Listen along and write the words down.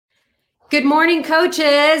Good morning,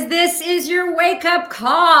 coaches. This is your wake-up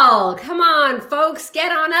call. Come on, folks, get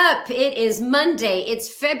on up. It is Monday. It's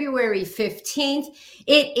February 15th.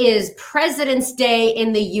 It is President's Day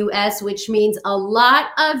in the U.S., which means a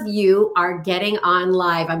lot of you are getting on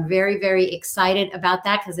live. I'm very, very excited about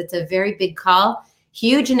that because it's a very big call.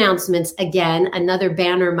 Huge announcements again, another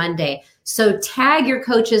banner Monday. So tag your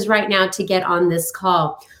coaches right now to get on this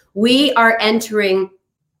call. We are entering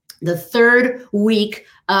the third week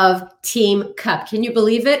of Team Cup. Can you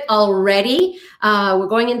believe it already? We're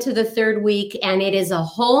going into the third week, and it is a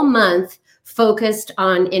whole month focused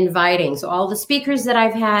on inviting. So all the speakers that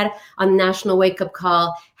I've had on the National Wake Up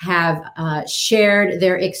Call have shared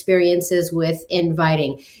their experiences with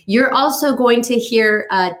inviting. You're also going to hear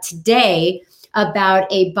today about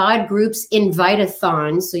a BOD Groups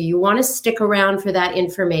Invite-a-thon. So you want to stick around for that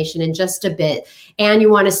information in just a bit. And you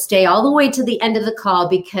want to stay all the way to the end of the call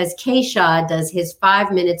because Keisha does his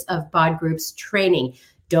 5 minutes of BOD Groups training.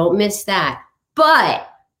 Don't miss that. But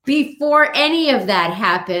before any of that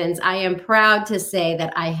happens, I am proud to say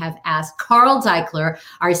that I have asked Carl Daikeler,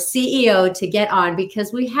 our CEO, to get on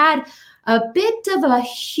because we had a bit of a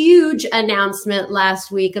huge announcement last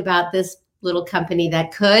week about this little company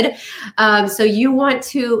that could. So you want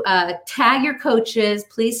to tag your coaches.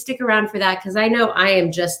 Please stick around for that because I know I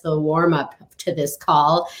am just the warm up to this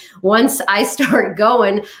call. Once I start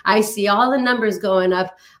going, I see all the numbers going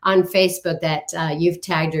up on Facebook that you've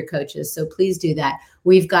tagged your coaches. So please do that.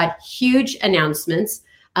 We've got huge announcements,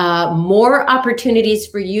 more opportunities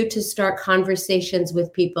for you to start conversations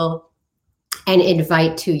with people and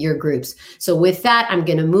invite to your groups. So with that, I'm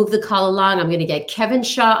going to move the call along. I'm going to get Kevin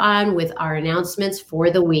Shaw on with our announcements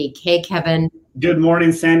for the week. Hey, Kevin. Good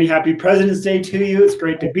morning, Sandy. Happy President's Day to you. It's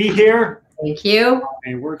great to be here. Thank you.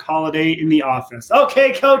 A work holiday in the office.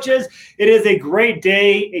 Okay, coaches, it is a great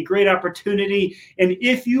day, a great opportunity. And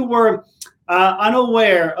if you were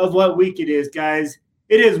unaware of what week it is, guys,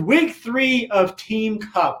 it is week 3 of Team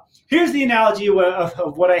Cup. Here's the analogy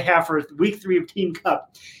of what I have for week 3 of Team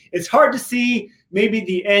Cup. It's hard to see maybe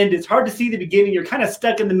the end. It's hard to see the beginning. You're kind of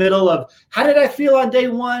stuck in the middle of how did I feel on day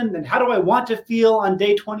 1 and how do I want to feel on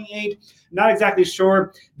day 28? Not exactly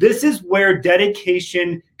sure. This is where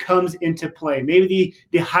dedication comes into play. Maybe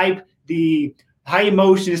the hype, the high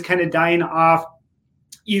emotion is kind of dying off.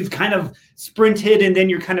 You've kind of sprinted and then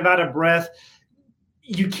you're kind of out of breath.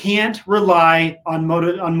 You can't rely on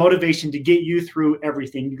motivation to get you through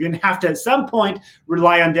everything. You're going to have to, at some point,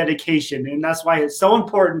 rely on dedication. And that's why it's so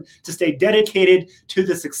important to stay dedicated to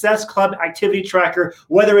the Success Club activity tracker,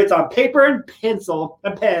 whether it's on paper and pencil,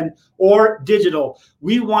 a pen, or digital.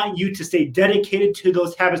 We want you to stay dedicated to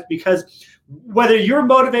those habits because whether you're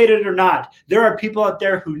motivated or not, there are people out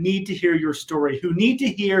there who need to hear your story, who need to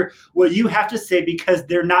hear what you have to say because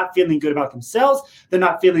they're not feeling good about themselves. They're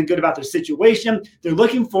not feeling good about their situation. They're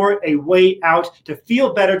looking for a way out to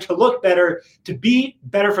feel better, to look better, to be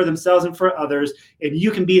better for themselves and for others. And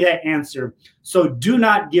you can be that answer. So do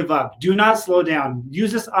not give up. Do not slow down.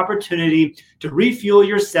 Use this opportunity to refuel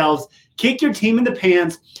yourselves, kick your team in the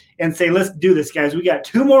pants, and say, let's do this, guys. We got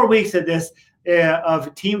 2 more weeks of this.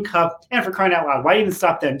 Of Team Cup, and for crying out loud, why even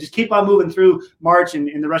stop then? Just keep on moving through March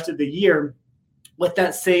and the rest of the year with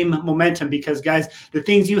that same momentum because, guys, the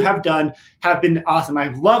things you have done have been awesome. I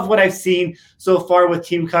love what I've seen so far with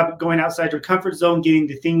Team Cup, going outside your comfort zone, getting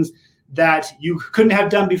the things that you couldn't have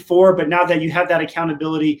done before, but now that you have that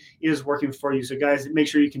accountability, it is working for you. So, guys, make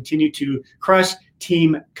sure you continue to crush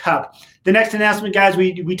Team Cup. The next announcement, guys,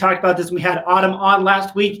 we talked about this. We had Autumn on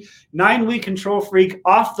last week. 9-week Control Freak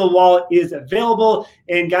Off the Wall is available.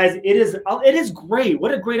 And, guys, it is great.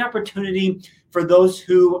 What a great opportunity for those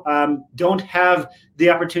who don't have the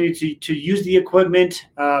opportunity to use the equipment,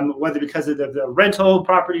 whether because of the rental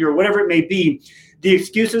property or whatever it may be. The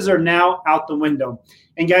excuses are now out the window.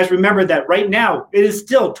 And guys, remember that right now, it is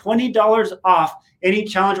still $20 off any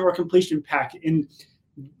challenge or completion pack. And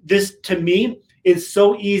this, to me, is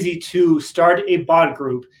so easy to start a BOD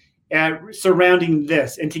group surrounding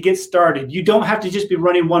this and to get started. You don't have to just be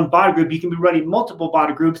running one BOD group. You can be running multiple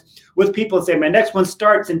BOD groups with people and say, my next one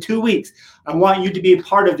starts in 2 weeks. I want you to be a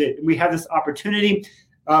part of it. And we have this opportunity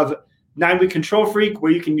of 9-week Control Freak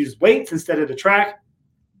where you can use weights instead of the track.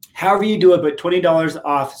 However you do it, but $20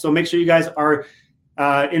 off. So make sure you guys are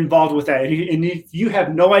involved with that. And if you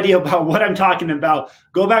have no idea about what I'm talking about,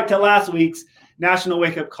 go back to last week's National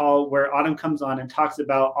Wake Up Call where Autumn comes on and talks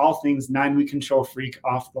about all things 9-week Control Freak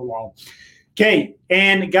Off the Wall. Okay,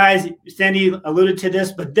 and guys, Sandy alluded to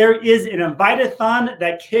this, but there is an invite-a-thon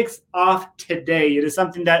that kicks off today. It is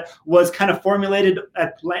something that was kind of formulated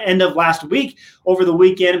at the end of last week over the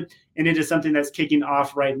weekend, and it is something that's kicking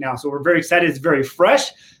off right now. So we're very excited. It's very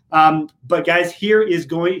fresh. But guys, here is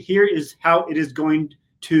how it is going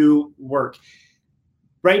to work.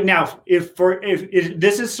 Right now, if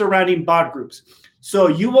this is surrounding bot groups, so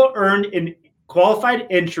you will earn a qualified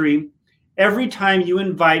entry every time you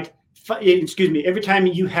every time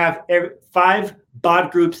you have 5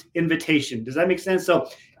 bot groups invitation. Does that make sense? So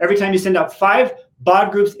every time you send out 5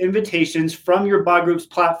 bot groups invitations from your bot groups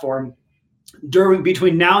platform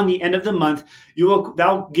between now and the end of the month,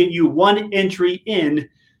 that'll get you 1 entry in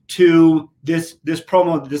to this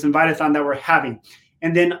promo, this invite-a-thon that we're having.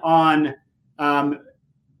 And then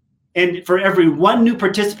and for every 1 new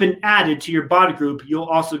participant added to your bot group, you'll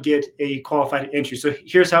also get a qualified entry. So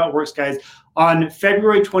here's how it works, guys. On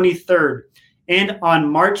February 23rd and on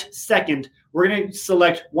March 2nd, we're going to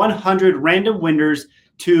select 100 random winners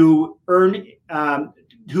to earn,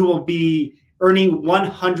 who will be earning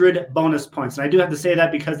 100 bonus points. And I do have to say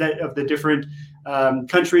that because of the different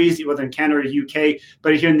countries, whether in Canada or UK,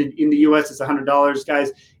 but here in the US, it's $100,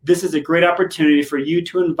 guys. This is a great opportunity for you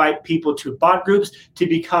to invite people to bot groups, to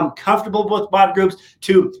become comfortable with bot groups,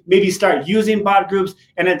 to maybe start using bot groups.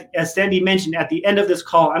 And as Sandy mentioned, at the end of this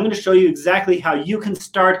call, I'm going to show you exactly how you can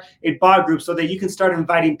start a bot group so that you can start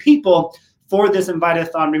inviting people for this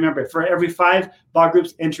invite-a-thon. Remember, for every 5 bot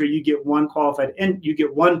groups entry, you get 1 qualified, and you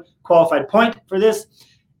get 1 qualified point for this,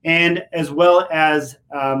 and as well as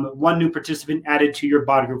 1 new participant added to your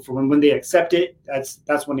bot group. For when they accept it,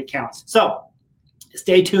 that's when it counts. So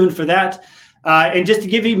stay tuned for that. And just to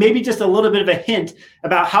give you maybe just a little bit of a hint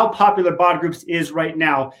about how popular bot groups is right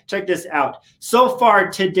now, check this out. So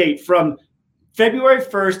far to date, from February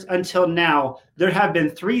 1st until now, there have been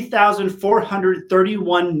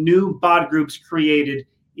 3,431 new bot groups created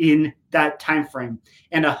in that time frame,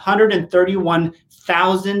 and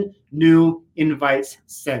 131,000 new invites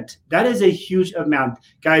sent. That is a huge amount,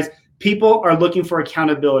 guys. People are looking for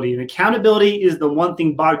accountability, and accountability is the one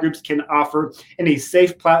thing bot groups can offer in a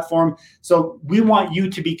safe platform. So we want you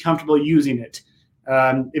to be comfortable using it.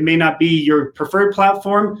 It may not be your preferred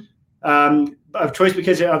platform of choice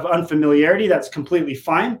because of unfamiliarity. That's completely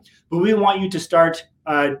fine. But we want you to start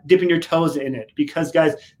dipping your toes in it, because,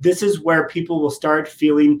 guys, this is where people will start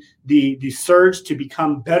feeling the surge to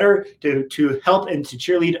become better, to help and to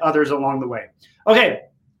cheerlead others along the way. Okay,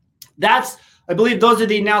 I believe those are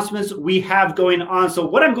the announcements we have going on. So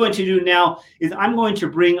what I'm going to do now is I'm going to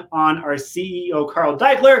bring on our CEO, Carl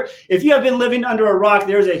Daikeler. If you have been living under a rock,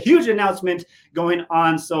 there's a huge announcement going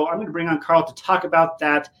on. So I'm going to bring on Carl to talk about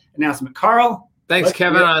that announcement. Carl? Thanks,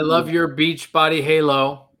 Kevin. I love your Beachbody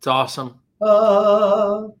halo. It's awesome.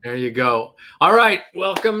 There you go. All right.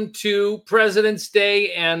 Welcome to President's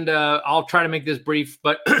Day. And I'll try to make this brief,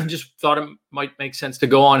 but just thought it might make sense to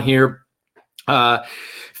go on here.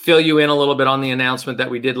 Fill you in a little bit on the announcement that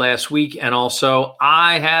we did last week. And also,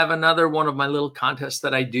 I have another one of my little contests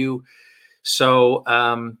that I do. So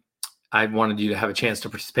I wanted you to have a chance to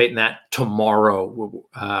participate in that tomorrow.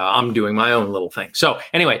 I'm doing my own little thing. So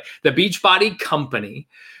anyway, the Beachbody Company,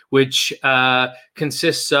 which currently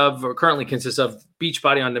consists of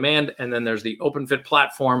Beachbody On Demand, and then there's the OpenFit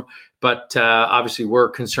platform. But obviously, we're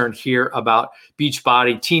concerned here about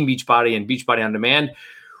Beachbody, Team Beachbody, and Beachbody On Demand.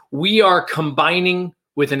 We are combining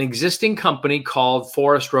with an existing company called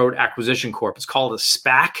Forest Road Acquisition Corp. It's called a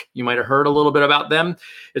SPAC. You might have heard a little bit about them.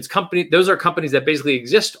 Those are companies that basically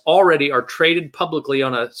exist already, are traded publicly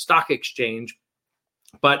on a stock exchange,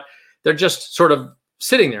 but they're just sort of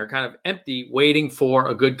sitting there kind of empty, waiting for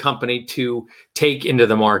a good company to take into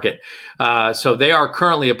the market. So they are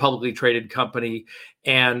currently a publicly traded company,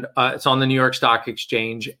 and it's on the New York Stock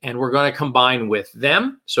Exchange, and we're going to combine with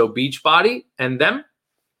them, so Beachbody and them,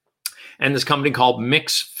 and this company called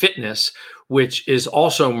Mix Fitness, which is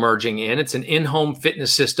also merging in. It's an in-home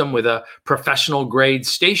fitness system with a professional grade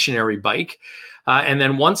stationary bike. And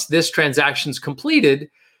then once this transaction is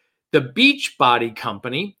completed, the Beachbody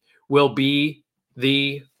Company will be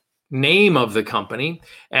the name of the company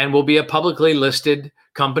and will be a publicly listed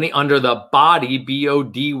company under the BODY,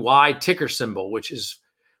 B-O-D-Y ticker symbol, which is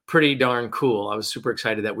pretty darn cool. I was super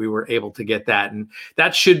excited that we were able to get that. And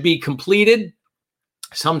that should be completed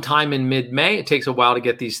sometime in mid-May. It takes a while to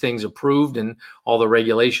get these things approved and all the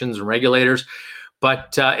regulations and regulators,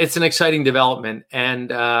 but it's an exciting development. And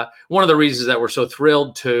one of the reasons that we're so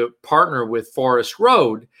thrilled to partner with Forest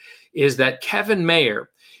Road is that Kevin Mayer,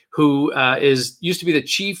 who used to be the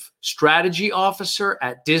chief strategy officer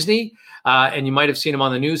at Disney, and you might have seen him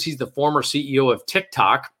on the news. He's the former CEO of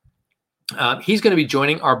TikTok. He's going to be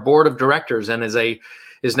joining our board of directors and is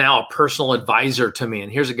now a personal advisor to me.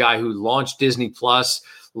 And here's a guy who launched Disney Plus,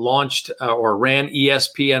 or ran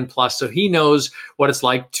ESPN Plus. So he knows what it's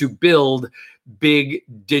like to build big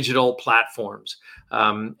digital platforms.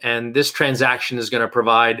 And this transaction is going to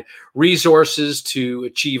provide resources to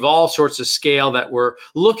achieve all sorts of scale that we're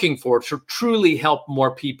looking for to truly help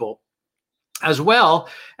more people. As well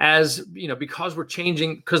as, because we're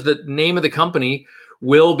changing, because the name of the company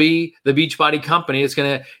will be the Beachbody Company. It's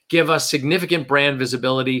going to give us significant brand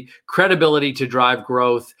visibility, credibility to drive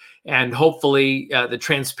growth, and hopefully the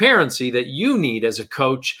transparency that you need as a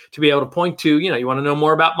coach to be able to point to, you want to know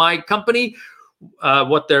more about my company,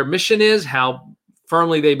 what their mission is, how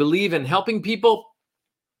firmly they believe in helping people.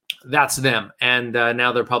 That's them. And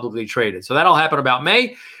now they're publicly traded. So that'll happen about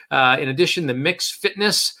May. In addition, the Mix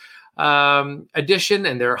Fitness edition,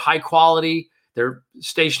 and their high quality, their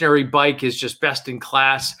stationary bike is just best in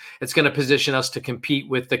class. It's going to position us to compete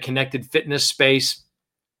with the connected fitness space.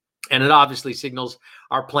 And it obviously signals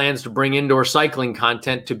our plans to bring indoor cycling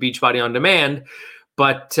content to Beachbody On Demand.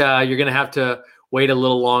 But you're going to have to wait a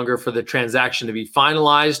little longer for the transaction to be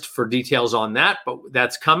finalized for details on that. But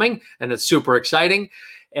that's coming, and it's super exciting.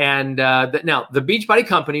 And now the Beachbody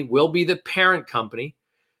Company will be the parent company.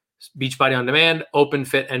 Beachbody On Demand,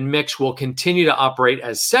 OpenFit, and Mix will continue to operate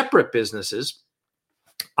as separate businesses.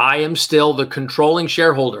 I am still the controlling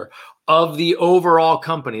shareholder of the overall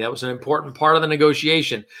company. That was an important part of the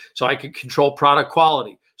negotiation. So I could control product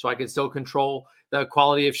quality. So I could still control the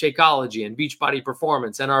quality of Shakeology and Beachbody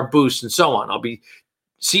Performance and our boost and so on. I'll be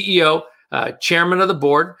CEO, chairman of the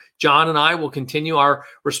board. John and I will continue our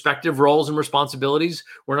respective roles and responsibilities.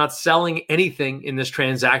 We're not selling anything in this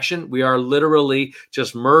transaction. We are literally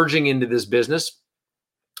just merging into this business.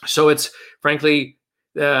 So it's frankly,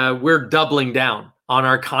 we're doubling down on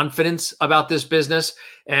our confidence about this business,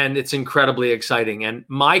 and it's incredibly exciting. And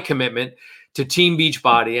my commitment to Team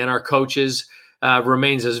Beachbody and our coaches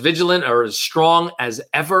remains as vigilant or as strong as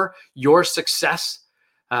ever. Your success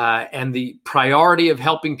and the priority of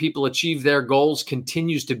helping people achieve their goals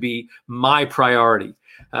continues to be my priority.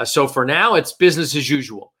 So for now, it's business as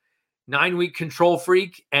usual. 9-week Control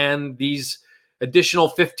Freak and these additional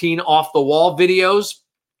 15 off-the-wall videos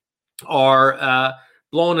are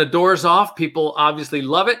blowing the doors off. People obviously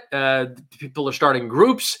love it. People are starting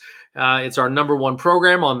groups. It's our #1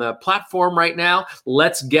 program on the platform right now.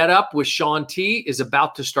 Let's Get Up with Shaun T is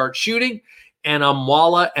about to start shooting. And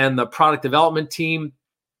Amwala and the product development team,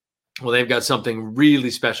 well, they've got something really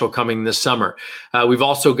special coming this summer. We've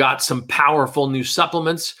also got some powerful new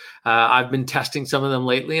supplements. I've been testing some of them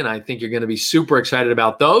lately, and I think you're going to be super excited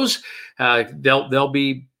about those. They'll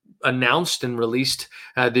be announced and released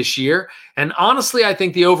this year. And honestly, I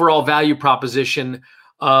think the overall value proposition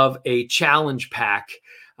of a challenge pack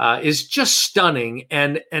is just stunning.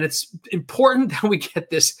 And it's important that we get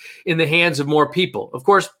this in the hands of more people. Of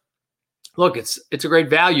course, look, it's a great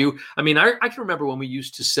value. I mean, I can remember when we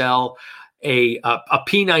used to sell a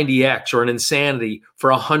P90X or an Insanity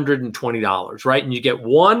for $120, right? And you get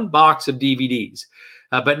one box of DVDs.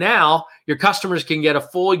 But now your customers can get a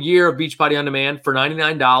full year of Beachbody On Demand for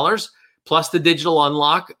 $99, plus the digital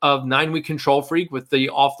unlock of 9-week Control Freak with the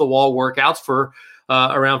off-the-wall workouts for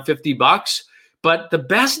around $50. But the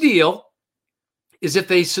best deal is if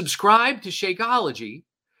they subscribe to Shakeology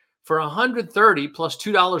for $130 plus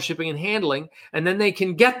 $2 shipping and handling, and then they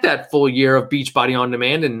can get that full year of Beachbody On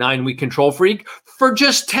Demand and 9-week Control Freak for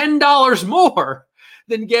just $10 more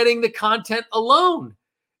than getting the content alone.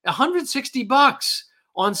 $160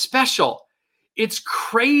 on special. It's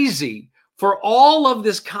crazy for all of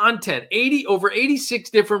this content, over 86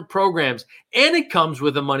 different programs, and it comes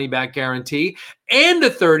with a money-back guarantee and a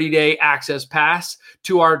 30-day access pass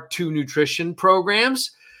to our 2 nutrition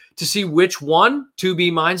programs to see which one,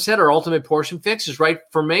 2B Mindset or Ultimate Portion Fix, is right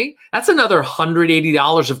for me. That's another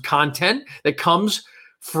 $180 of content that comes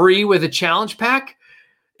free with a challenge pack.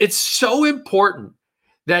 It's so important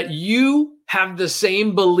that you have the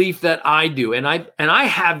same belief that I do. And I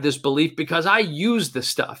have this belief because I use this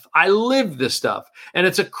stuff. I live this stuff. And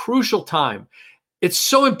it's a crucial time. It's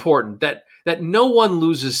so important that no one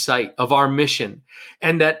loses sight of our mission,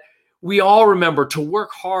 and that we all remember to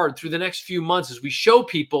work hard through the next few months as we show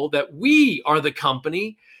people that we are the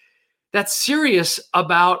company that's serious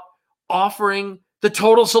about offering the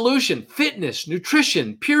total solution: fitness,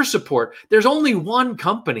 nutrition, peer support. There's only one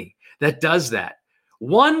company that does that.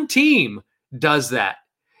 One team does that.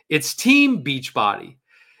 It's Team Beachbody.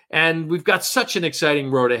 And we've got such an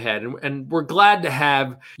exciting road ahead. And we're glad to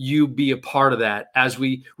have you be a part of that as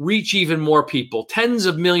we reach even more people, tens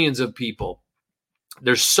of millions of people.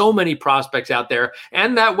 There's so many prospects out there,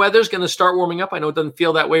 and that weather's going to start warming up. I know it doesn't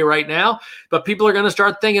feel that way right now, but people are going to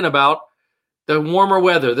start thinking about the warmer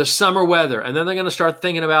weather, the summer weather, and then they're going to start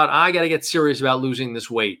thinking about, I got to get serious about losing this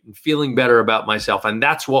weight and feeling better about myself. And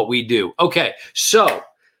that's what we do. Okay, so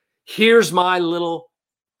here's my little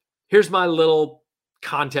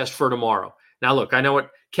contest for tomorrow. Now, look, I know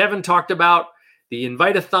what Kevin talked about, the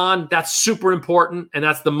invite-a-thon. That's super important, and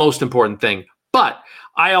that's the most important thing. But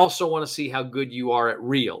I also want to see how good you are at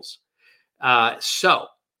Reels. So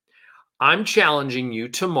I'm challenging you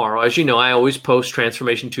tomorrow. As you know, I always post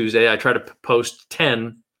Transformation Tuesday. I try to post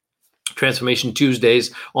 10 Transformation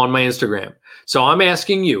Tuesdays on my Instagram. So I'm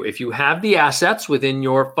asking you, if you have the assets within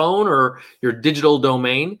your phone or your digital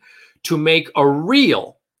domain, to make a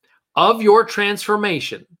reel of your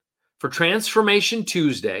transformation for Transformation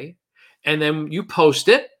Tuesday, and then you post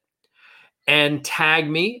it and tag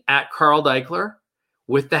me at Carl Daikeler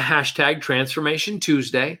with the hashtag Transformation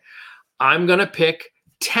Tuesday. I'm going to pick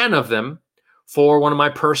 10 of them for one of my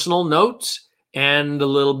personal notes and a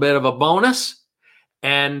little bit of a bonus.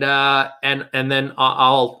 And then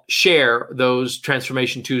I'll share those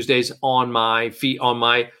Transformation Tuesdays on my feed, on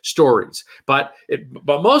my stories. But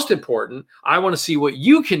most important, I want to see what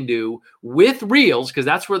you can do with Reels, because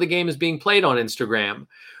that's where the game is being played on Instagram,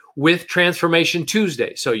 with Transformation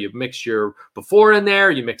Tuesday. So you mix your before in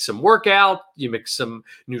there, you mix some workout, you mix some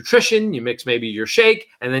nutrition, you mix maybe your shake,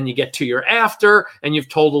 and then you get to your after, and you've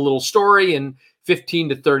told a little story in 15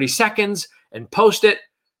 to 30 seconds and post it.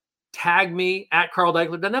 Tag me at Carl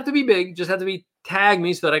Daikeler. Doesn't have to be big, just have to be tag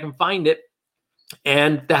me so that I can find it.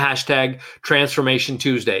 And the hashtag Transformation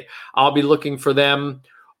Tuesday. I'll be looking for them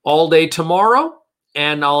all day tomorrow,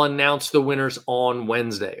 and I'll announce the winners on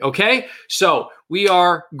Wednesday. Okay? So we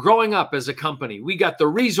are growing up as a company. We got the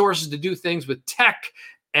resources to do things with tech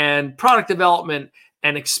and product development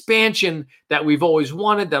and expansion that we've always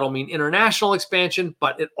wanted. That'll mean international expansion,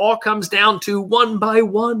 but it all comes down to one by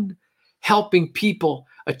one, helping people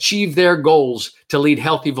achieve their goals to lead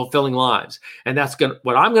healthy, fulfilling lives. And that's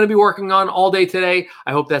what I'm going to be working on all day today.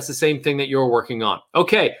 I hope that's the same thing that you're working on.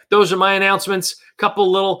 Okay, those are my announcements. Couple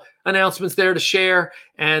little announcements there to share.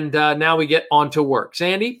 And now we get on to work.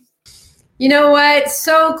 Sandy? You know what?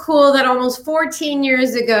 So cool that almost 14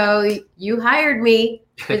 years ago, you hired me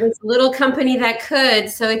for this little company that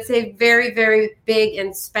could. So it's a very, very big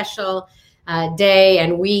and special day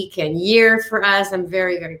and week and year for us. I'm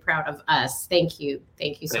very, very proud of us. Thank you.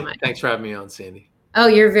 Thank you so much. Thanks for having me on, Sandy. Oh,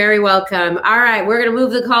 you're very welcome. All right, we're going to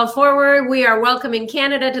move the call forward. We are welcoming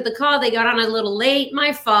Canada to the call. They got on a little late.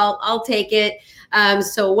 My fault. I'll take it.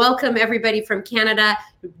 So welcome everybody from Canada.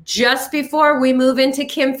 Just before we move into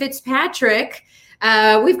Kim Fitzpatrick,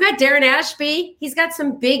 we've got Darren Ashby. He's got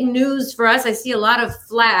some big news for us. I see a lot of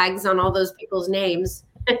flags on all those people's names.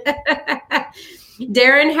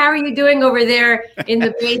 Darren, how are you doing over there in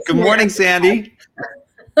the basement? Good morning, Sandy.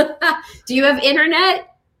 Do you have internet?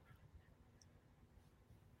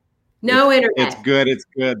 No internet. It's good. It's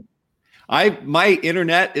good. My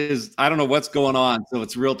internet is, I don't know what's going on, so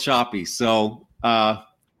it's real choppy. So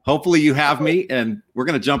hopefully you have me, and we're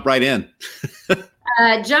going to jump right in.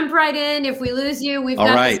 Jump right in. If we lose you, we've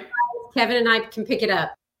got this slide. Kevin and I can pick it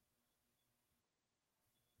up.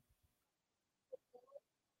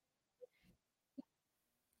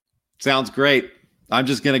 Sounds great. I'm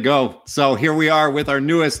just going to go. So here we are with our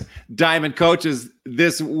newest Diamond coaches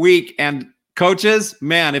this week. And coaches,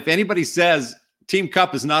 man, if anybody says Team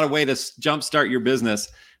Cup is not a way to jumpstart your business,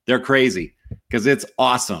 they're crazy, because it's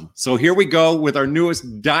awesome. So here we go with our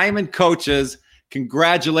newest Diamond coaches.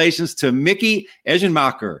 Congratulations to Mickey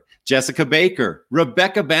Eschenmacher, Jessica Baker,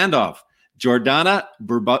 Rebecca Bandoff, Jordana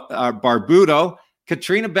Barbudo,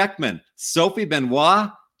 Katrina Beckman, Sophie Benoit,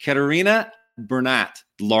 Katerina Bernat,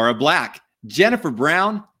 Laura Black, Jennifer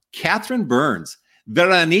Brown, Catherine Burns,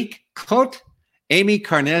 Veronique Cote, Amy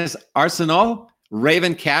Carnes Arsenault,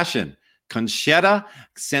 Raven Cashin, Conchetta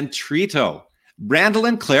Centrito,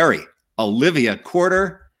 Brandolyn Clary, Olivia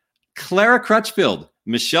Quarter, Clara Crutchfield,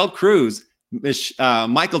 Michelle Cruz,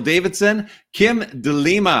 Michael Davidson, Kim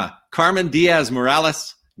DeLima, Carmen Diaz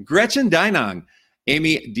Morales, Gretchen Deinong,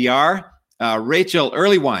 Amy Diar, Rachel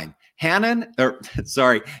Earlywine, Hannah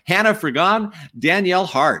Frigon, Danielle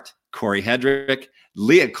Hart, Corey Hedrick,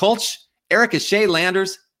 Leah Kolch, Erica Shea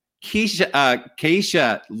Landers,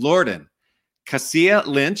 Keisha Lorden, Cassia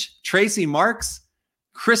Lynch, Tracy Marks,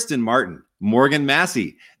 Kristen Martin, Morgan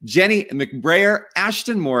Massey, Jenny McBrayer,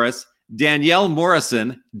 Ashton Morris, Danielle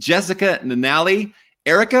Morrison, Jessica Nanali,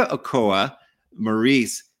 Erica Okoa,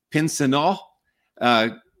 Maurice Pincinot,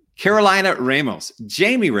 Carolina Ramos,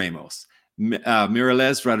 Jamie Ramos,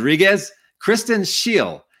 Mirales Rodriguez, Kristen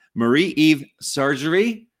Scheel, Marie-Eve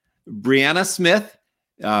Sargery, Brianna Smith,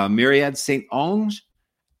 Myriad St. Onge,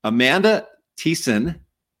 Amanda Thiessen,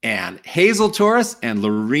 and Hazel Torres and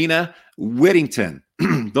Lorena Whittington.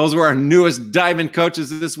 Those were our newest Diamond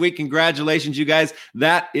coaches this week. Congratulations, you guys.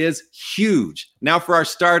 That is huge. Now for our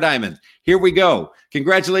Star Diamond. Here we go.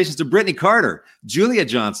 Congratulations to Brittany Carter, Julia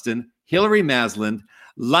Johnston, Hillary Masland,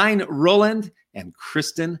 Line Roland, and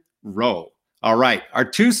Kristen Rowe. All right, our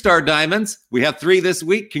 2-star diamonds. We have 3 this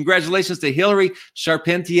week. Congratulations to Hillary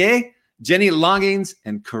Charpentier, Jenny Longings,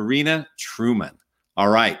 and Karina Truman. All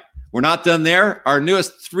right, we're not done there. Our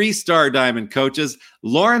newest 3-star diamond coaches,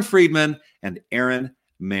 Lauren Friedman and Aaron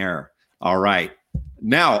Mayer. All right,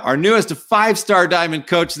 now our newest 5-star diamond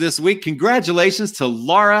coach this week. Congratulations to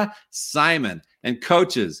Laura Simon. And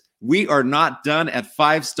coaches, we are not done at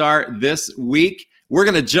 5-star this week. We're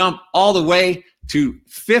going to jump all the way to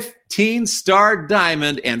 15-star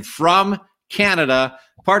diamond and from Canada,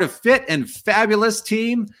 part of Fit and Fabulous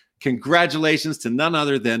team. Congratulations to none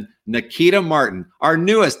other than Nikita Martin, our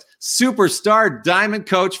newest superstar diamond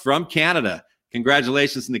coach from Canada.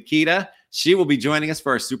 Congratulations, Nikita. She will be joining us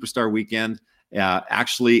for our Superstar Weekend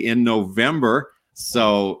actually in November.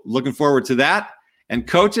 So looking forward to that. And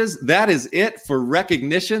coaches, that is it for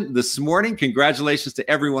recognition this morning. Congratulations to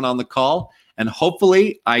everyone on the call. And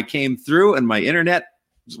hopefully I came through and my internet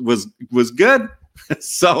was good.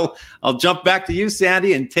 So I'll jump back to you,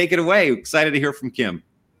 Sandy, and take it away. Excited to hear from Kim.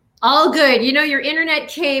 All good. You know, your internet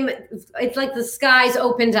came, it's like the skies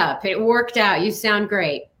opened up. It worked out. You sound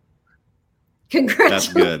great.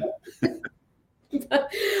 Congratulations. That's good.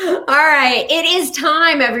 All right. It is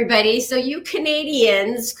time, everybody. So you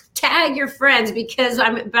Canadians, tag your friends because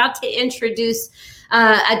I'm about to introduce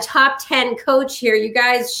a top 10 coach here. You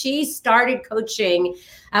guys, she started coaching.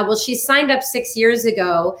 She signed up 6 years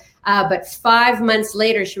ago, but 5 months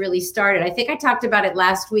later, she really started. I think I talked about it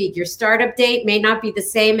last week. Your startup date may not be the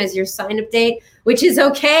same as your sign-up date, which is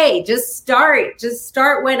okay. Just start. Just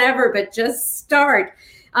start whenever, but just start.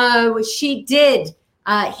 She did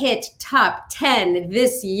hit top 10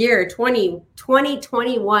 this year,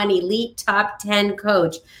 2021 Elite Top 10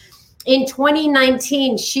 coach. In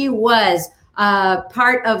 2019, she was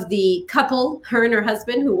part of the couple, her and her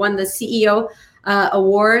husband, who won the CEO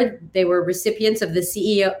award. They were recipients of the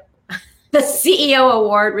CEO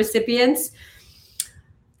award recipients.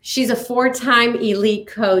 She's a 4-time elite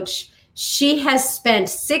coach. She has spent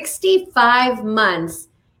 65 months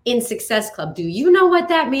in Success Club. Do you know what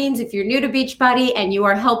that means? If you're new to Beachbody and you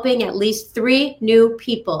are helping at least 3 new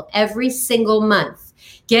people every single month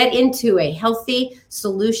get into a healthy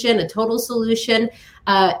solution, a total solution.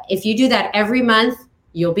 If you do that every month,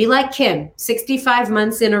 you'll be like Kim, 65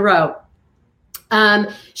 months in a row.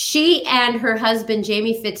 She and her husband,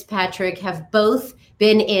 Jamie Fitzpatrick, have both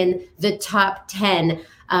been in the top 10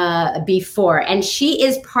 before. And she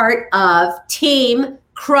is part of Team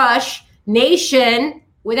Crush Nation.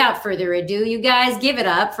 Without further ado, you guys, give it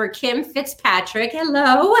up for Kim Fitzpatrick.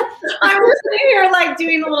 Hello. I was sitting here like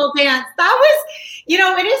doing a little dance. That was,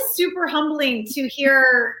 it is super humbling to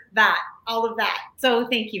hear that, all of that. So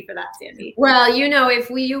thank you for that, Sandy. Well,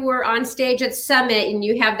 if you were on stage at Summit and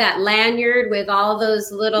you have that lanyard with all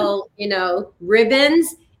those little,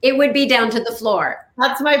 ribbons, it would be down to the floor.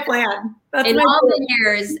 That's my plan. In all the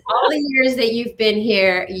years that you've been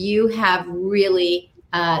here, you have really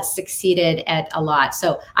succeeded at a lot.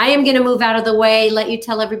 So I am going to move out of the way, let you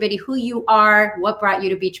tell everybody who you are, what brought you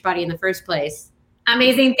to Beachbody in the first place.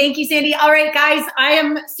 Amazing. Thank you, Sandy. All right, guys, I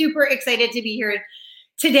am super excited to be here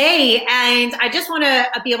today. And I just want to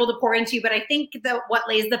be able to pour into you, but I think that what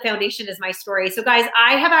lays the foundation is my story. So guys,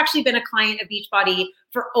 I have actually been a client of Beachbody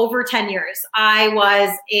for over 10 years. I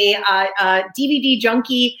was a DVD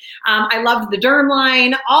junkie. I loved the Derm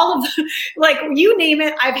line, all of you name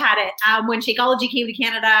it, I've had it. When Shakeology came to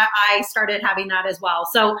Canada, I started having that as well.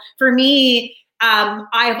 So for me,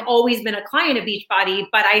 I've always been a client of Beachbody,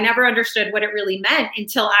 but I never understood what it really meant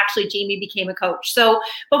until actually Jamie became a coach. So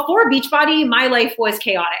before Beachbody, my life was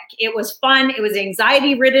chaotic. It was fun. It was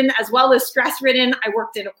anxiety-ridden as well as stress-ridden. I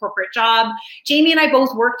worked in a corporate job. Jamie and I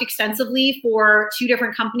both worked extensively for 2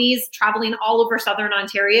 different companies, traveling all over Southern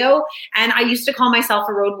Ontario. And I used to call myself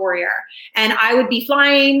a road warrior. And I would be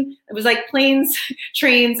flying. It was like planes,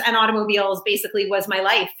 trains, and automobiles basically was my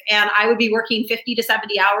life. And I would be working 50 to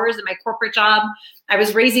 70 hours in my corporate job. I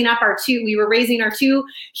was raising up we were raising our 2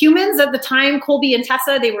 humans at the time, Colby and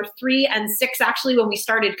Tessa. They were 3 and 6 actually when we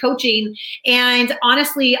started coaching. And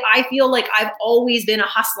honestly, I feel like I've always been a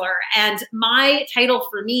hustler. And my title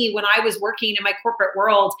for me when I was working in my corporate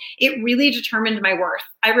world, it really determined my worth.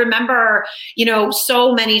 I remember,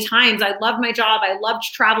 so many times I loved my job. I loved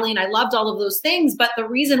traveling. I loved all of those things. But the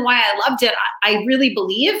reason why I loved it, I really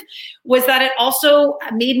believe, was that it also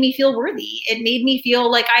made me feel worthy. It made me feel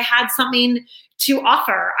like I had something to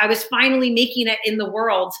offer. I was finally making it in the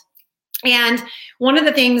world. And one of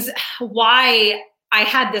the things why I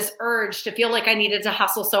had this urge to feel like I needed to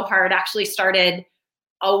hustle so hard actually started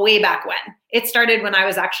way back when. It started when I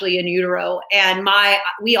was actually in utero, and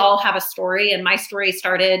we all have a story, and my story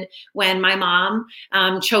started when my mom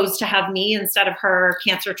chose to have me instead of her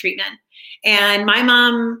cancer treatment. And my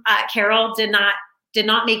mom, Carol, did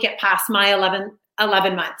not make it past my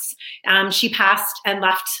 11 months. She passed and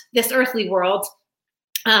left this earthly world.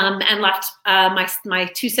 And left my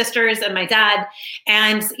two sisters and my dad.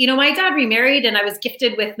 And, my dad remarried, and I was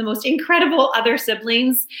gifted with the most incredible other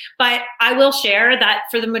siblings. But I will share that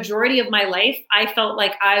for the majority of my life, I felt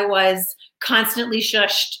like I was constantly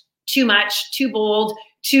shushed, too much, too bold,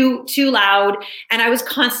 too loud. And I was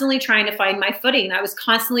constantly trying to find my footing. I was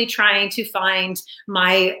constantly trying to find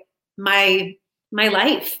my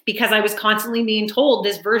life, because I was constantly being told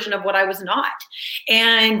this version of what I was not.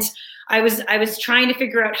 And I was trying to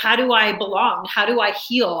figure out, how do I belong? How do I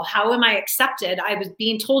heal? How am I accepted? I was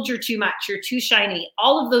being told you're too much, you're too shiny.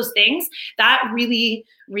 All of those things, that really,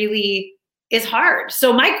 really is hard.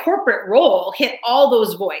 So my corporate role hit all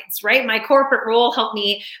those voids, right? My corporate role helped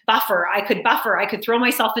me buffer. I could throw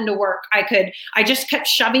myself into work. I just kept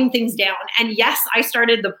shoving things down. And yes, I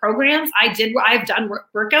started the programs. I've done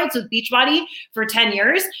workouts with Beachbody for 10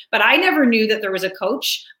 years, but I never knew that there was a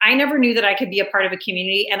coach. I never knew that I could be a part of a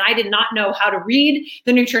community. And I did not know how to read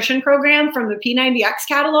the nutrition program from the P90X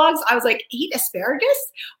catalogs. I was like, eat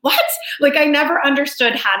asparagus? What? Like, I never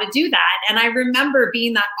understood how to do that. And I remember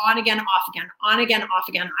being that on again, off again. On again, off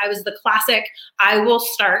again. I was the classic, I will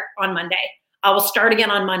start on Monday. I will start again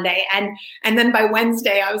on Monday. And then by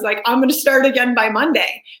Wednesday, I was like, I'm going to start again by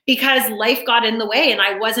Monday, because life got in the way and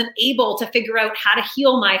I wasn't able to figure out how to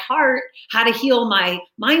heal my heart, how to heal my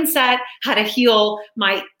mindset, how to heal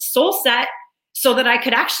my soul set, so that I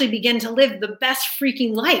could actually begin to live the best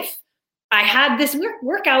freaking life. I had this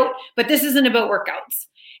workout, but this isn't about workouts.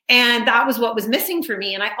 And that was what was missing for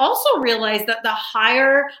me. And I also realized that the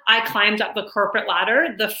higher I climbed up the corporate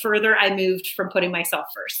ladder, the further I moved from putting myself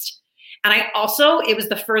first. And it was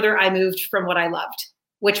the further I moved from what I loved,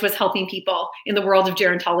 which was helping people in the world of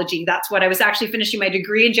gerontology. That's what I was actually finishing my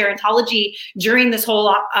degree in gerontology during this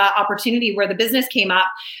whole opportunity where the business came up.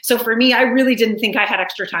 So for me, I really didn't think I had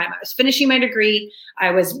extra time. I was finishing my degree.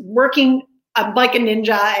 I was working like a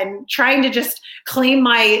ninja and trying to just claim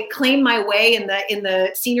my way in the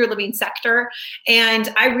senior living sector.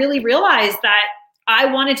 And I really realized that I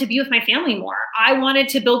wanted to be with my family more. I wanted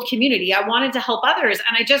to build community. I wanted to help others.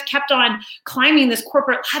 And I just kept on climbing this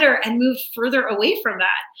corporate ladder and moved further away from that.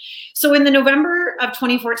 So in the November of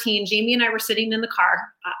 2014, Jamie and I were sitting in the car.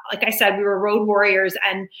 Like I said, we were road warriors,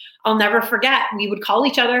 and I'll never forget, we would call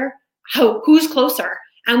each other, who's closer?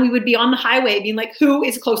 And we would be on the highway being like, who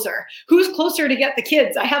is closer? Who's closer to get the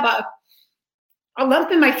kids? I have a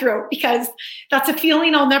lump in my throat, because that's a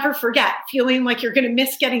feeling I'll never forget, feeling like you're going to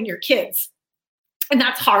miss getting your kids. And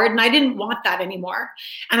that's hard. And I didn't want that anymore.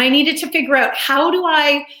 And I needed to figure out, how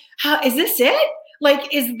is this it?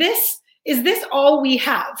 Like, is this all we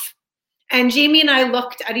have? And Jamie and I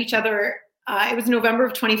looked at each other. It was November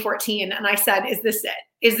of 2014. And I said, is this it?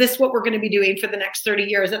 Is this what we're going to be doing for the next 30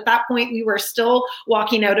 years? At that point, we were still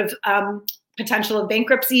walking out of potential of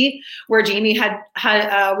bankruptcy, where Jamie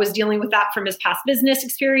was dealing with that from his past business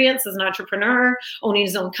experience as an entrepreneur, owning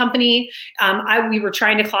his own company. We were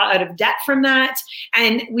trying to claw out of debt from that.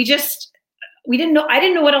 And I didn't know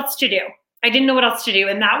what else to do.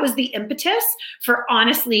 And that was the impetus for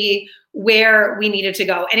honestly where we needed to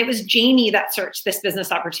go. And it was Jamie that searched this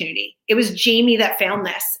business opportunity. It was Jamie that found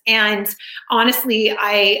this. And honestly,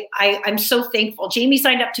 I'm so thankful. Jamie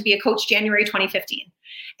signed up to be a coach January 2015.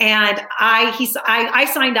 And I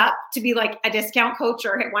signed up to be like a discount coach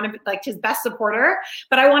or one of like his best supporter,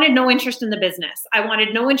 but I wanted no interest in the business. I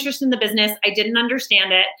didn't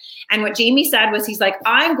understand it. And what Jamie said was, he's like,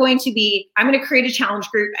 I'm going to create a challenge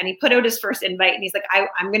group. And he put out his first invite, and he's like,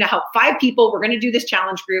 I'm going to help 5 people. We're going to do this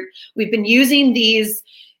challenge group. We've been using these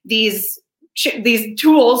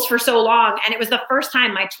tools for so long. And it was the first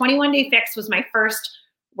time. My 21-day fix was my first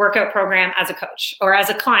workout program as a coach or as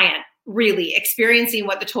a client, really experiencing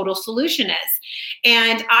what the total solution is.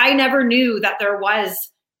 And I never knew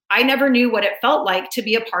what it felt like to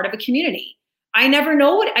be a part of a community. I never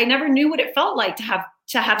knew what it felt like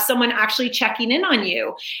to have someone actually checking in on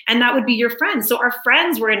you, and that would be your friends. So our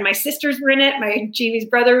friends were in, my sisters were in it, Jamie's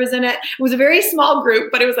brother was in it. It was a very small group,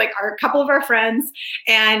 but it was like a couple of our friends,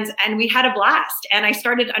 and we had a blast. And I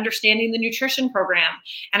started understanding the nutrition program,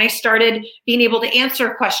 and I started being able to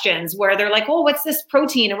answer questions where they're like, oh, what's this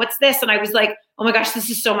protein and what's this? And I was like, Oh my gosh, this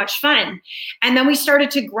is so much fun. And then we started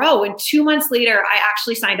to grow. And 2 months later, I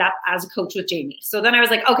actually signed up as a coach with Jamie. So then I was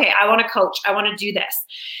like, okay, I want to coach. I want to do this.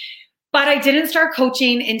 But I didn't start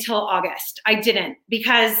coaching until August. I didn't,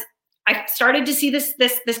 because I started to see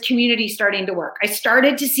this community starting to work. I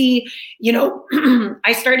started to see,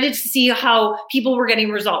 I started to see how people were getting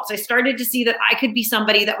results. I started to see that I could be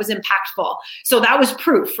somebody that was impactful. So that was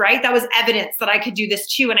proof, right? That was evidence that I could do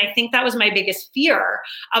this too. And I think that was my biggest fear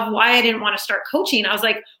of why I didn't want to start coaching. I was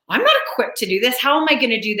like, I'm not equipped to do this. How am I going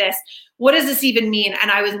to do this? What does this even mean? And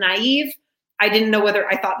I was naive. I didn't know whether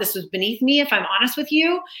I thought this was beneath me, if I'm honest with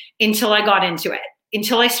you, until I got into it.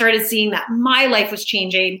 Until I started seeing that my life was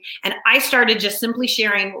changing, and I started just simply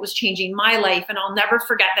sharing what was changing my life. And I'll never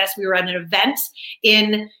forget this. We were at an event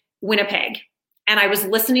in Winnipeg, and I was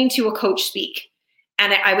listening to a coach speak.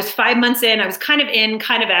 And I was 5 months in. I was kind of in,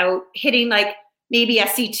 kind of out, hitting like maybe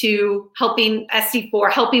SC2, helping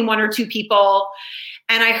SC4, helping 1 or 2 people.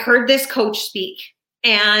 And I heard this coach speak,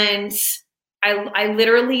 and I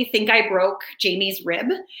literally think I broke Jamie's rib,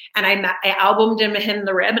 and I albumed him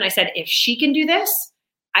the rib, and I said, if she can do this,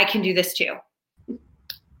 I can do this too.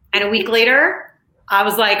 And a week later, I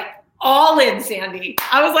was like, all in, Sandy.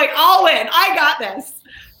 I was like, all in. I got this.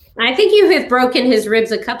 I think you have broken his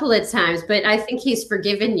ribs a couple of times, but I think he's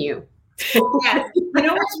forgiven you. Yes. You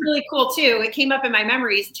know what's really cool too? It came up in my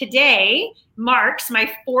memories. Today marks my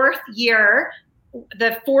 4th year,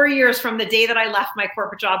 the 4 years from the day that I left my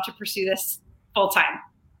corporate job to pursue this full time.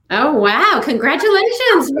 Oh, wow.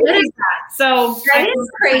 Congratulations. What is that? So that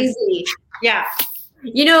is crazy. Yeah.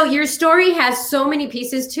 Your story has so many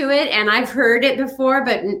pieces to it, and I've heard it before,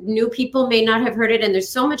 but new people may not have heard it. And there's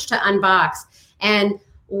so much to unbox. And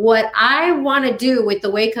what I want to do with the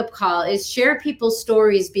wake up call is share people's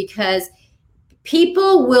stories, because it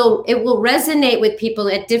will resonate with people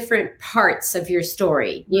at different parts of your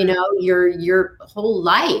story, your whole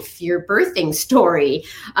life, your birthing story,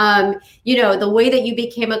 the way that you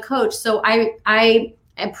became a coach. So I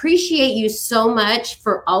appreciate you so much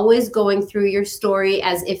for always going through your story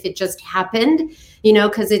as if it just happened,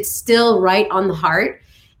 because it's still right on the heart.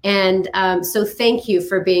 And so thank you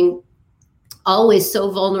for being always so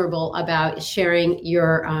vulnerable about sharing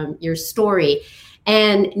your story.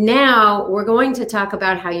 And now we're going to talk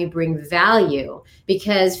about how you bring value,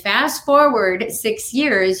 because fast forward 6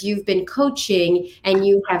 years, you've been coaching and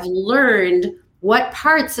you have learned what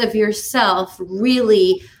parts of yourself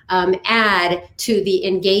really add to the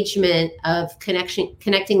engagement of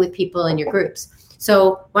connecting with people in your groups.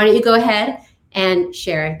 So why don't you go ahead and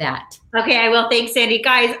share that? Okay, I will. Thanks, Sandy.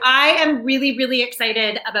 Guys, I am really, really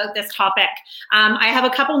excited about this topic. I have a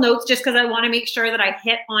couple notes just because I want to make sure that I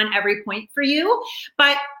hit on every point for you.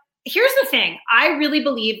 But here's the thing. I really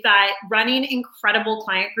believe that running incredible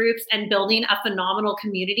client groups and building a phenomenal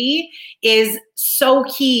community is so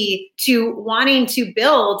key to wanting to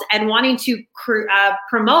build and wanting to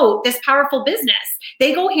promote this powerful business.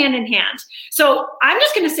 They go hand in hand. So I'm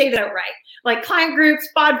just going to say that outright. Like client groups,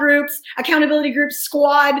 pod groups, accountability groups,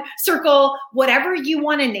 squad, circle, whatever you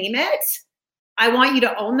want to name it. I want you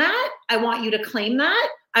to own that. I want you to claim that.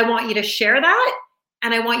 I want you to share that.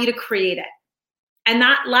 And I want you to create it. And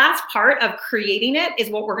that last part of creating it is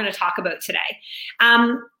what we're going to talk about today.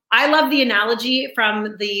 I love the analogy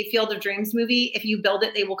from the Field of Dreams movie. If you build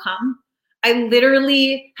it, they will come. I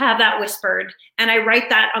literally have that whispered, and I write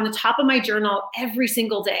that on the top of my journal every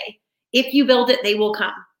single day. If you build it, they will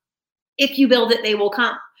come. If you build it, they will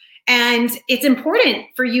come. And it's important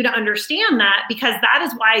for you to understand that, because that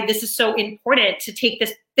is why this is so important to take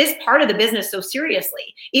this part of the business so seriously.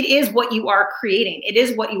 It is what you are creating. It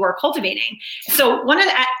is what you are cultivating. So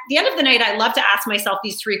at the end of the night, I love to ask myself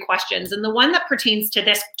these 3 questions. And the one that pertains to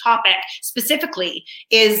this topic specifically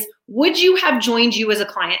is, would you have joined you as a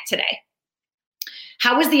client today?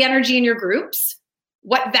 How was the energy in your groups?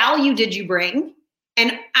 What value did you bring?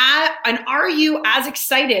 And are you as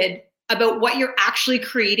excited about what you're actually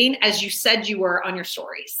creating as you said you were on your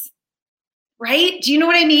stories, right? Do you know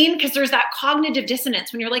what I mean? Because there's that cognitive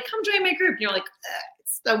dissonance when you're like, come join my group. And you're like,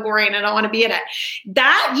 it's so boring. I don't want to be in it.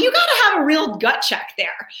 That you got to have a real gut check there.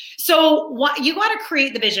 So you got to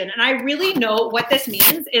create the vision. And I really know what this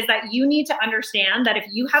means is that you need to understand that if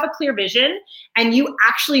you have a clear vision and you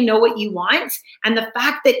actually know what you want, and the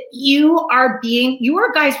fact that you are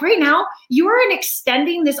guys right now, you are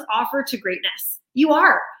extending this offer to greatness. You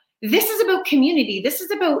are. This is about community. This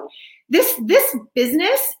is about this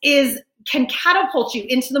business can catapult you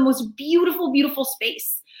into the most beautiful, beautiful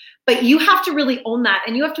space. But you have to really own that,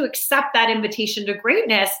 and you have to accept that invitation to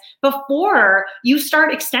greatness before you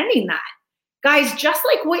start extending that. Guys, just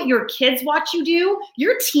like what your kids watch you do,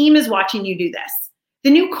 your team is watching you do this. The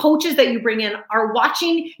new coaches that you bring in are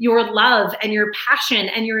watching your love and your passion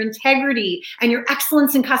and your integrity and your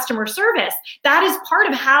excellence in customer service. That is part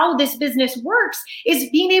of how this business works, is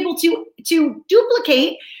being able to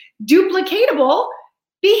duplicate duplicatable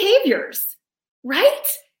behaviors, right?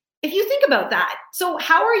 If you think about that. So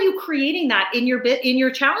how are you creating that in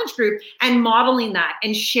your challenge group and modeling that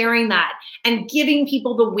and sharing that and giving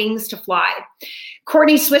people the wings to fly?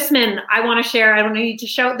 Courtney Swissman, I want to share. I don't need to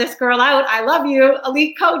shout this girl out. I love you.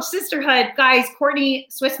 Elite Coach Sisterhood. Guys, Courtney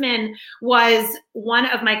Swissman was one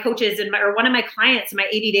of my coaches or one of my clients in my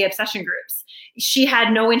 80-day obsession groups. She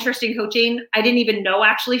had no interest in coaching. I didn't even know,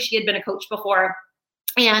 actually, she had been a coach before.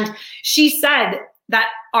 And she said that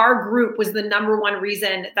our group was the number one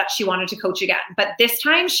reason that she wanted to coach again. But this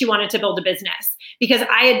time she wanted to build a business because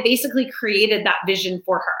I had basically created that vision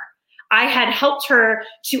for her. I had helped her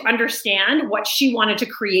to understand what she wanted to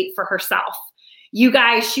create for herself. You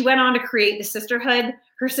guys, she went on to create the Sisterhood.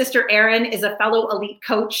 Her sister Erin is a fellow elite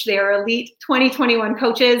coach. They are elite 2021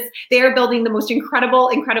 coaches. They are building the most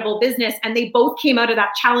incredible business. And they both came out of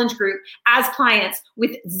that challenge group as clients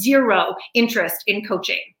with zero interest in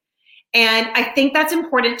coaching. And I think that's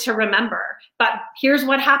important to remember. But here's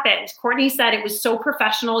what happened. Courtney said it was so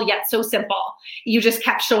professional, yet so simple. You just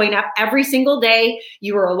kept showing up every single day.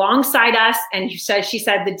 You were alongside us. And she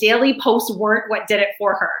said the daily posts weren't what did it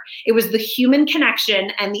for her. It was the human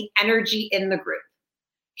connection and the energy in the group.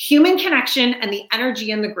 Human connection and the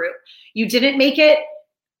energy in the group. You didn't make it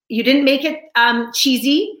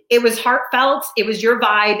cheesy. It was heartfelt. It was your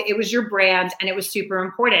vibe. It was your brand, and it was super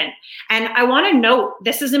important. And I want to note,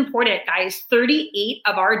 this is important, guys. 38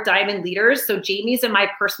 of our diamond leaders, so Jamie's and my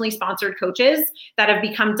personally sponsored coaches that have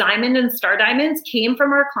become diamond and star diamonds, came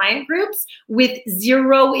from our client groups with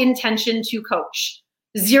zero intention to coach.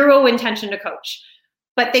 Zero intention to coach.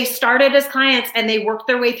 But they started as clients and they worked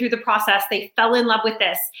their way through the process. They fell in love with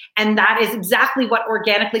this. And that is exactly what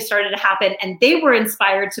organically started to happen. And they were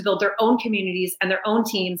inspired to build their own communities and their own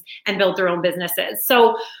teams and build their own businesses.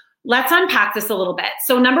 So let's unpack this a little bit.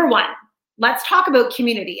 So number one, let's talk about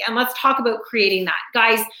community and let's talk about creating that.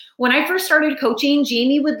 Guys, when I first started coaching,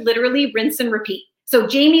 Jamie would literally rinse and repeat. So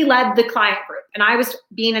Jamie led the client group and I was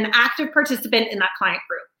being an active participant in that client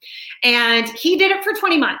group. And he did it for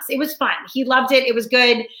 20 months. It was fun. He loved it. It was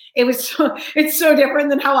good. It's so different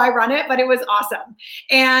than how I run it, but it was awesome.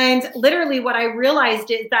 And literally what I realized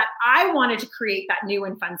is that I wanted to create that new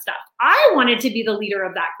and fun stuff. I wanted to be the leader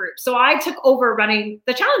of that group. So I took over running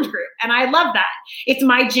the challenge group and I love that. It's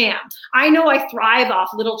my jam. I know I thrive off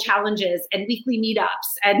little challenges and weekly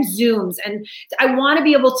meetups and Zooms. And I want to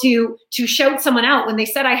be able to shout someone out. When they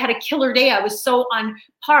said I had a killer day, I was so on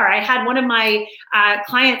par. I had one of my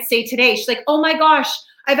clients say today, she's like, oh my gosh,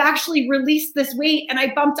 I've actually released this weight and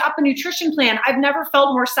I bumped up a nutrition plan. I've never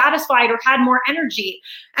felt more satisfied or had more energy.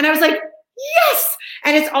 And I was like, yes.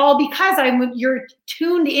 And it's all because you're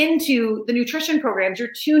tuned into the nutrition programs.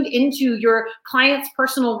 You're tuned into your clients'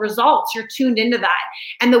 personal results. You're tuned into that.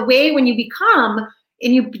 And the way when you become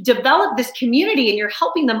and you develop this community and you're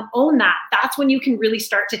helping them own that, that's when you can really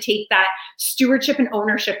start to take that stewardship and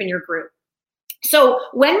ownership in your group. So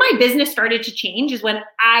when my business started to change is when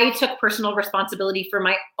I took personal responsibility for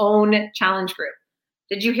my own challenge group.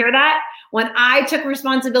 Did you hear that? When I took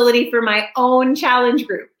responsibility for my own challenge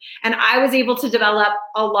group and I was able to develop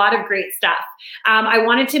a lot of great stuff. I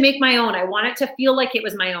wanted to make my own. I wanted to feel like it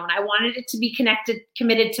was my own. I wanted it to be connected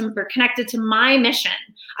to my mission.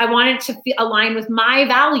 I wanted to align with my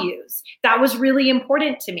values. That was really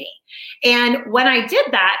important to me. And when I did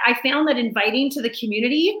that, I found that inviting to the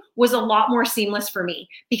community was a lot more seamless for me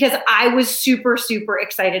because I was super, super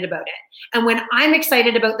excited about it. And when I'm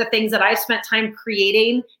excited about the things that I've spent time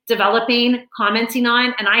creating, developing, commenting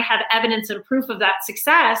on, and I have evidence and proof of that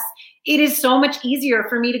success, it is so much easier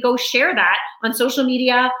for me to go share that on social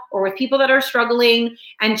media or with people that are struggling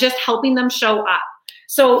and just helping them show up.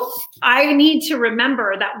 So I need to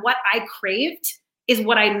remember that what I craved is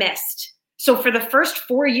what I missed. So for the first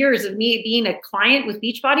 4 years of me being a client with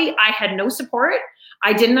Beachbody, I had no support.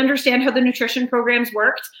 I didn't understand how the nutrition programs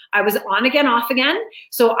worked. I was on again, off again.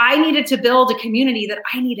 So I needed to build a community that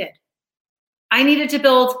I needed. I needed to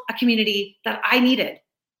build a community that I needed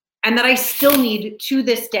and that I still need to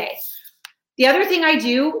this day. The other thing I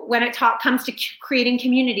do when it comes to creating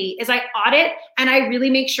community is I audit and I really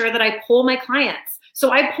make sure that I poll my clients.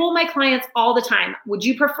 So I poll my clients all the time. Would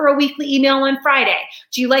you prefer a weekly email on Friday?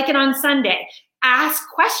 Do you like it on Sunday? Ask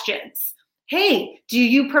questions. Hey, do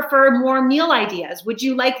you prefer more meal ideas? Would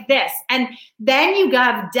you like this? And then you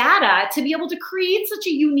have data to be able to create such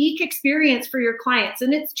a unique experience for your clients.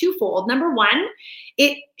 And it's twofold. Number one,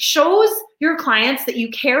 it shows your clients that you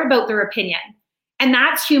care about their opinion. And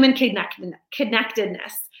that's human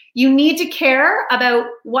connectedness. You need to care about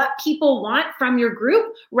what people want from your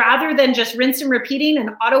group rather than just rinse and repeating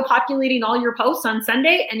and auto-populating all your posts on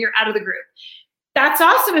Sunday and you're out of the group. That's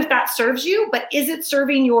awesome if that serves you, but is it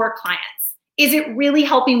serving your clients? Is it really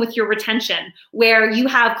helping with your retention, where you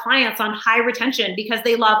have clients on high retention because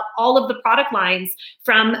they love all of the product lines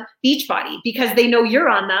from Beachbody, because they know you're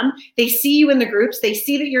on them, they see you in the groups, they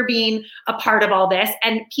see that you're being a part of all this,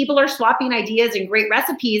 and people are swapping ideas and great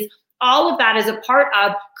recipes. All of that is a part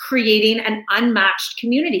of creating an unmatched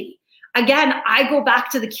community. Again, I go back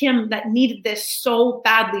to the Kim that needed this so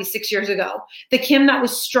badly 6 years ago. The Kim that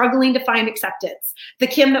was struggling to find acceptance. The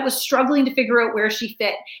Kim that was struggling to figure out where she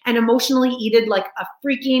fit and emotionally eated like a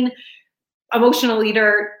freaking emotional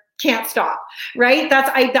eater can't stop, right?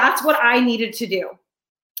 That's what I needed to do.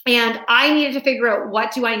 And I needed to figure out,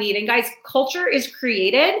 what do I need? And guys, culture is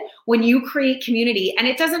created when you create community. And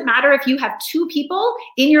it doesn't matter if you have 2 people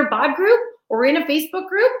in your bod group or in a Facebook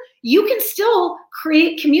group, you can still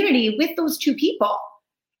create community with those 2 people.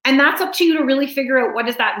 And that's up to you to really figure out, what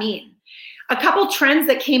does that mean? A couple trends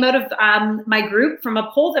that came out of my group from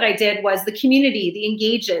a poll that I did was the community, the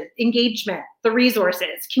engagement, the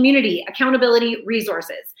resources, community, accountability,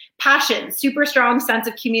 resources, passion, super strong sense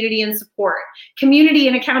of community and support, community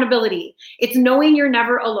and accountability. It's knowing you're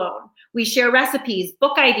never alone. We share recipes,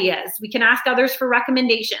 book ideas. We can ask others for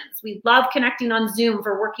recommendations. We love connecting on Zoom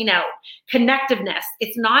for working out. Connectiveness.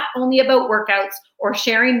 It's not only about workouts or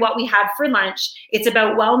sharing what we had for lunch. It's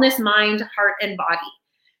about wellness, mind, heart, and body.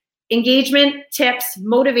 Engagement, tips,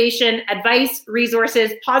 motivation, advice,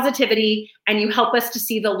 resources, positivity, and you help us to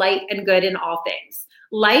see the light and good in all things.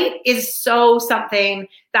 Light is so something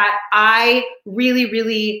that I really,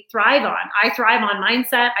 really thrive on. I thrive on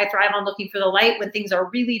mindset. I thrive on looking for the light when things are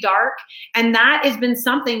really dark. And that has been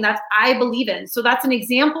something that I believe in. So that's an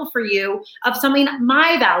example for you of something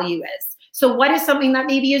my value is. So what is something that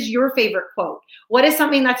maybe is your favorite quote? What is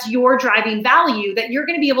something that's your driving value that you're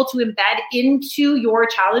going to be able to embed into your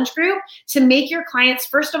challenge group to make your clients,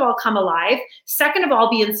 first of all, come alive. Second of all,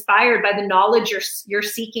 be inspired by the knowledge you're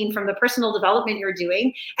seeking from the personal development you're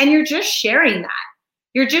doing. And you're just sharing that.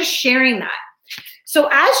 You're just sharing that. So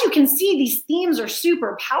as you can see, these themes are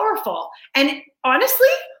super powerful. And honestly,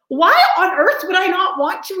 why on earth would I not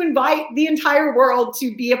want to invite the entire world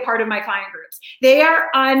to be a part of my client groups? They are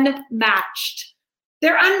unmatched.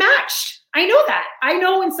 They're unmatched. I know that. I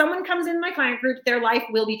know when someone comes in my client group, their life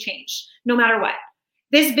will be changed no matter what.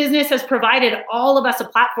 This business has provided all of us a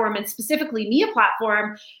platform, and specifically me a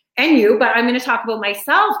platform, and you, but I'm going to talk about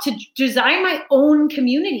myself, to design my own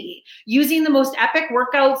community using the most epic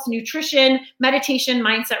workouts, nutrition, meditation,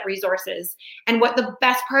 mindset resources. And what the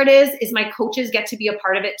best part is my coaches get to be a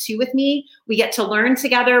part of it too with me. We get to learn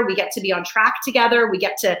together. We get to be on track together. We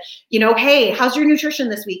get to, hey, how's your nutrition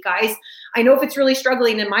this week, guys? I know if it's really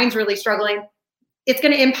struggling and mine's really struggling, it's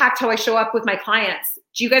going to impact how I show up with my clients.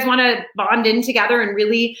 Do you guys want to bond in together and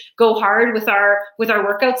really go hard with our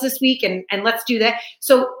workouts this week? And let's do that.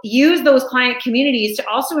 So use those client communities to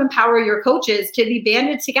also empower your coaches to be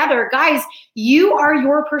banded together. Guys, you are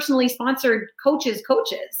your personally sponsored coaches.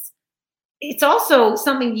 It's also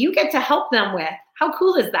something you get to help them with. How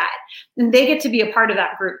cool is that? And they get to be a part of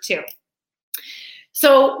that group too.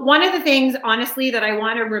 So one of the things, honestly, that I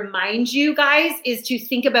want to remind you guys is to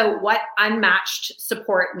think about what unmatched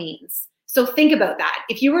support means. So think about that.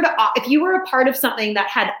 If you were a part of something that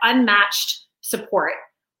had unmatched support,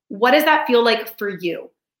 what does that feel like for you?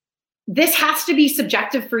 This has to be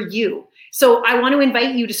subjective for you. So I want to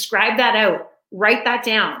invite you to scribe that out, write that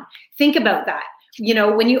down, think about that.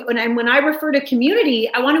 When I refer to community,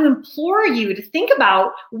 I want to implore you to think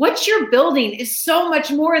about what you're building is so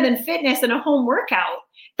much more than fitness and a home workout.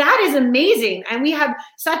 That is amazing. And we have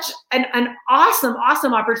such an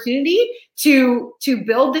awesome opportunity to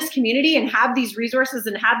build this community and have these resources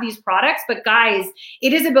and have these products. But guys,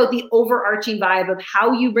 it is about the overarching vibe of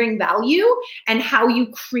how you bring value and how you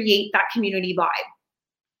create that community vibe,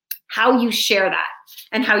 how you share that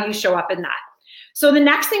and how you show up in that. So the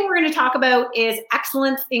next thing we're going to talk about is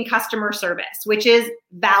excellence in customer service, which is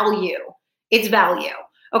value. It's value.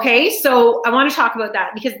 Okay, so I want to talk about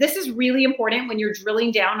that because this is really important when you're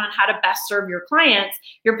drilling down on how to best serve your clients,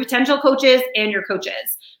 your potential coaches, and your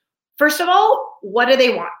coaches. First of all, what do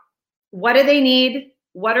they want? What do they need?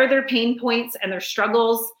 What are their pain points and their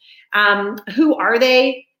struggles? Who are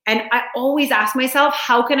they? And I always ask myself,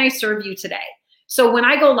 how can I serve you today? So when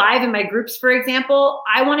I go live in my groups, for example,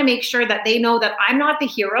 I want to make sure that they know that I'm not the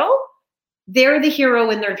hero. They're the hero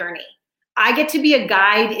in their journey. I get to be a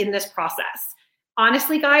guide in this process.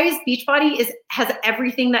 honestly, guys, Beachbody has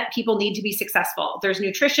everything that people need to be successful. There's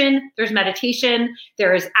nutrition, there's meditation,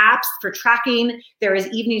 there is apps for tracking, there is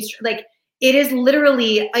evening, like it is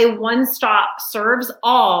literally a one-stop, serves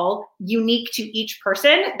all, unique to each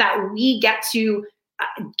person that we get to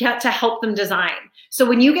help them design. So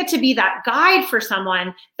when you get to be that guide for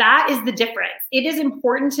someone, that is the difference. It is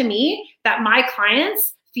important to me that my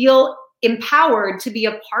clients feel empowered to be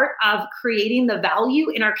a part of creating the value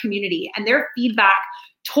in our community, and their feedback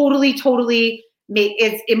totally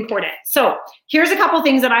is important. So here's a couple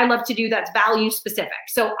things that I love to do that's value specific.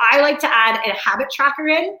 So I like to add a habit tracker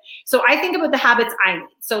in. So I think about the habits I need.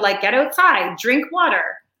 So like get outside, drink water.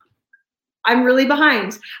 I'm really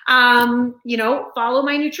behind. Follow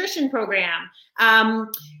my nutrition program.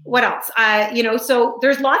 What else? So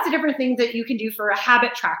there's lots of different things that you can do for a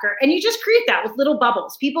habit tracker, and you just create that with little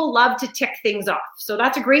bubbles. People love to tick things off. So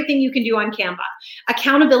that's a great thing you can do on Canva.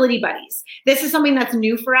 Accountability buddies. This is something that's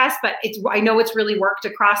new for us, but I know it's really worked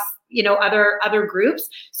across, other groups.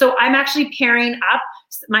 So I'm actually pairing up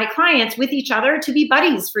my clients with each other to be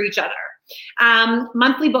buddies for each other.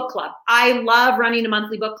 Monthly book club. I love running a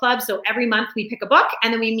monthly book club. So every month we pick a book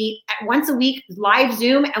and then we meet once a week, live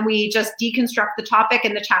Zoom, and we just deconstruct the topic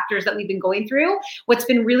and the chapters that we've been going through. What's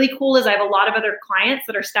been really cool is I have a lot of other clients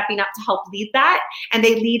that are stepping up to help lead that, and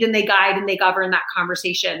they lead and they guide and they govern that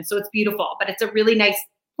conversation. So it's beautiful, but it's a really nice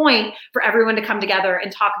point for everyone to come together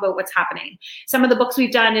and talk about what's happening. Some of the books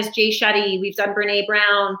we've done is Jay Shetty, we've done Brene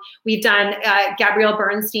Brown, we've done Gabrielle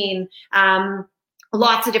Bernstein,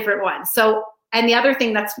 lots of different ones. So, and the other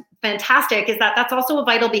thing that's fantastic is that that's also a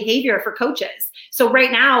vital behavior for coaches. So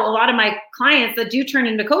right now, a lot of my clients that do turn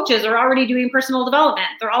into coaches are already doing personal development.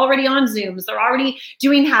 They're already on Zooms. They're already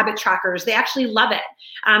doing habit trackers. They actually love it.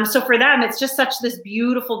 So for them, it's just such this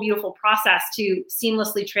beautiful, beautiful process to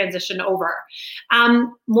seamlessly transition over.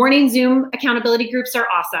 Morning Zoom accountability groups are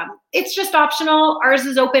awesome. It's just optional. Ours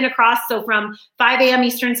is open across. So from 5 a.m.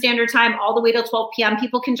 Eastern Standard Time all the way till 12 p.m.,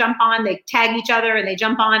 people can jump on, they tag each other and they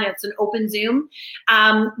jump on. It's an open Zoom.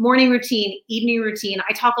 Morning routine, evening routine.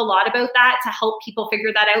 I talk a lot about that to help people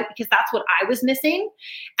figure that out, because that's what I was missing.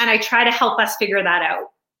 And I try to help us figure that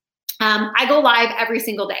out. I go live every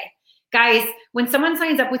single day. Guys, when someone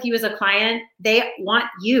signs up with you as a client, they want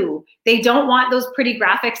you. They don't want those pretty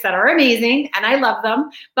graphics that are amazing, and I love them,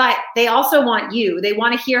 but they also want you. They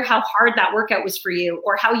want to hear how hard that workout was for you,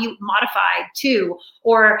 or how you modified too,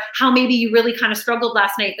 or how maybe you really kind of struggled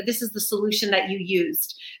last night, but this is the solution that you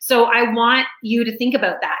used. So I want you to think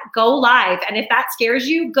about that. Go live, and if that scares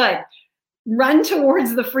you, good. Run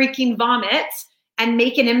towards the freaking vomit and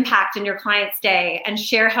make an impact in your client's day, and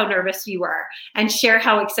share how nervous you were and share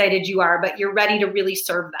how excited you are, but you're ready to really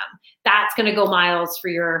serve them. That's going to go miles for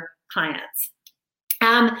your clients.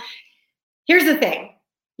 Here's the thing.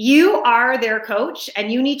 You are their coach,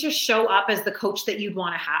 and you need to show up as the coach that you'd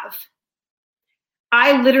want to have.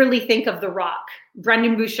 I literally think of The Rock,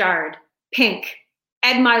 Brendan Bouchard, Pink,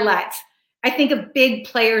 Ed Milet. I think of big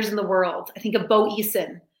players in the world. I think of Bo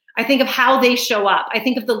Eason. I think of how they show up. I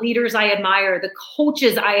think of the leaders I admire, the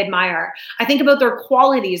coaches I admire. I think about their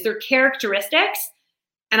qualities, their characteristics,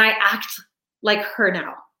 and I act like her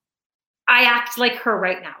now. I act like her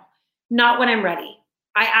right now, not when I'm ready.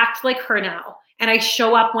 I act like her now, and I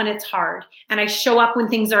show up when it's hard, and I show up when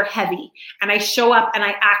things are heavy, and I show up and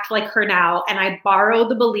I act like her now, and I borrow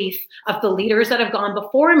the belief of the leaders that have gone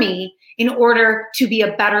before me in order to be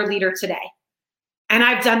a better leader today. And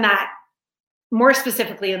I've done that more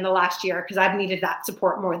specifically in the last year, because I've needed that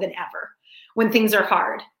support more than ever when things are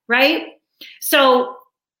hard, right? So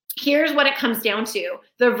here's what it comes down to.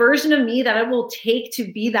 The version of me that it will take to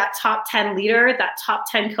be that top 10 leader, that top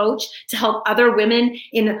 10 coach, to help other women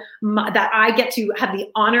that I get to have the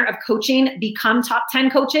honor of coaching become top 10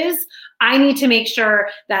 coaches. I need to make sure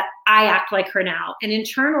that I act like her now. And in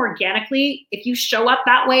turn, organically, if you show up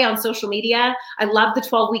that way on social media, I love the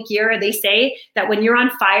 12-week year. They say that when you're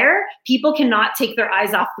on fire, people cannot take their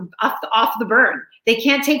eyes off the burn. They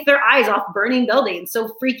can't take their eyes off burning buildings.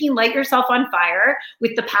 So freaking light yourself on fire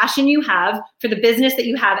with the passion you have for the business that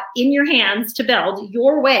you have in your hands to build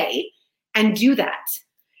your way, and do that.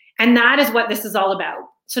 And that is what this is all about.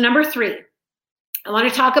 So number 3, I want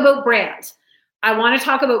to talk about brand. I want to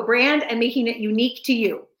talk about brand and making it unique to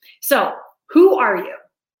you. So who are you?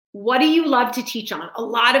 What do you love to teach on? A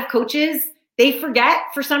lot of coaches, they forget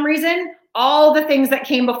for some reason all the things that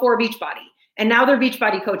came before Beachbody, and now they're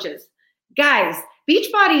Beachbody coaches. Guys,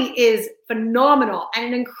 Beachbody is phenomenal and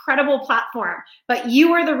an incredible platform, but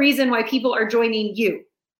you are the reason why people are joining you.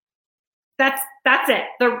 That's it.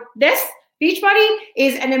 This Beachbody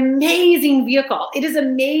is an amazing vehicle. It is an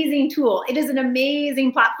amazing tool. It is an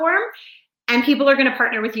amazing platform. and people are going to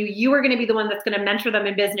partner with you. You are going to be the one that's going to mentor them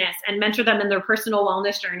in business and mentor them in their personal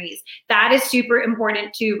wellness journeys. That is super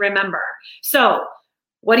important to remember. So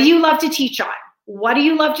what do you love to teach on? What do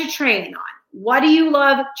you love to train on? What do you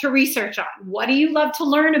love to research on? What do you love to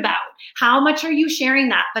learn about? How much are you sharing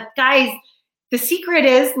that? But guys, the secret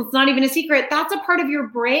is, it's not even a secret, that's a part of your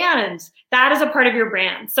brand. That is a part of your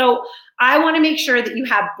brand. So I want to make sure that you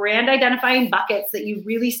have brand identifying buckets that you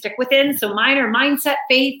really stick within. So mine are mindset,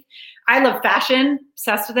 faith. I love fashion,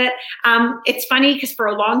 obsessed with it. It's funny because for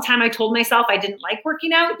a long time I told myself I didn't like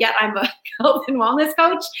working out, yet I'm a health and wellness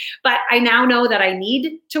coach. But I now know that I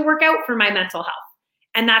need to work out for my mental health.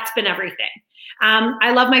 And that's been everything.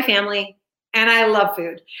 I love my family and I love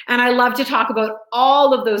food and I love to talk about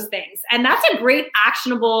all of those things. And that's a great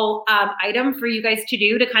actionable item for you guys to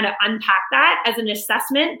do, to kind of unpack that as an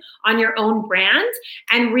assessment on your own brand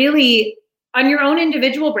and really on your own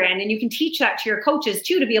individual brand. And you can teach that to your coaches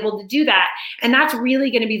too, to be able to do that. And that's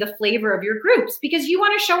really going to be the flavor of your groups, because you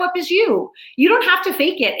want to show up as you. You don't have to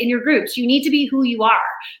fake it in your groups. You need to be who you are.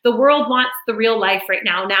 The world wants the real life right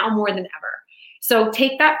now more than ever. So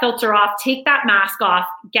take that filter off, take that mask off,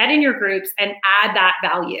 get in your groups and add that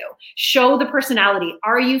value. Show the personality.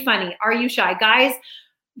 Are you funny? Are you shy? Guys,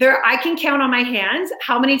 I can count on my hands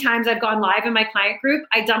how many times I've gone live in my client group.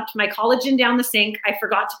 I dumped my collagen down the sink. I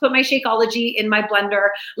forgot to put my Shakeology in my blender.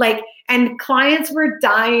 And clients were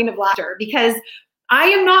dying of laughter because I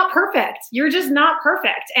am not perfect. You're just not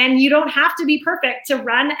perfect. And you don't have to be perfect to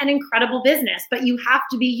run an incredible business, but you have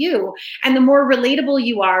to be you. And the more relatable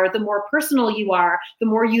you are, the more personal you are, the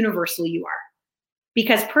more universal you are.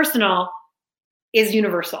 Because personal is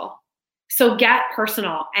universal. So get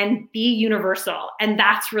personal and be universal. And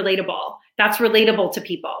that's relatable. That's relatable to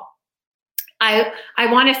people. I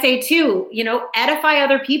want to say too, edify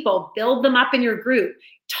other people, build them up in your group.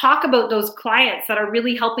 Talk about those clients that are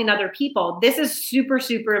really helping other people. This is super,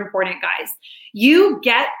 super important, guys. You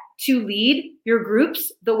get to lead your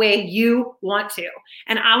groups the way you want to.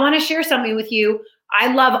 And I want to share something with you.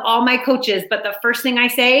 I love all my coaches, but the first thing I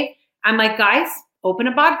say, I'm like, guys, open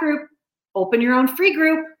a BOD group, open your own free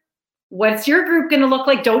group. What's your group going to look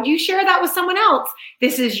like? Don't you share that with someone else.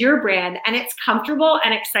 This is your brand and it's comfortable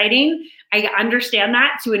and exciting. I understand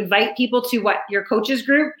that, to invite people to your coaches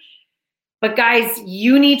group. But guys,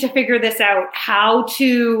 you need to figure this out, how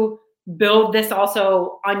to build this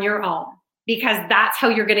also on your own, because that's how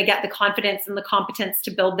you're going to get the confidence and the competence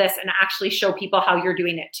to build this and actually show people how you're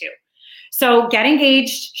doing it too. So get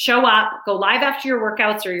engaged, show up, go live after your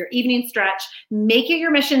workouts or your evening stretch, make it your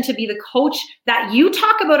mission to be the coach that you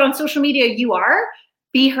talk about on social media you are.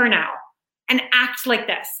 Be her now and act like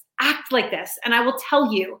this. Act like this. And I will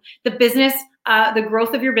tell you, the business, the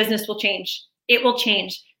growth of your business will change. It will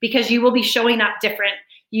change because you will be showing up different.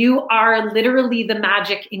 You are literally the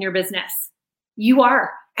magic in your business. You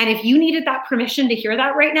are. And if you needed that permission to hear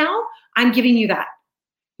that right now, I'm giving you that.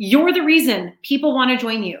 You're the reason people want to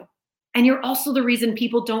join you. And you're also the reason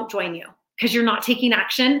people don't join you, because you're not taking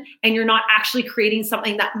action and you're not actually creating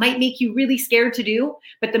something that might make you really scared to do.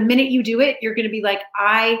 But the minute you do it, you're going to be like,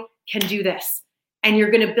 I can do this. And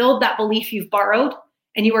you're going to build that belief you've borrowed.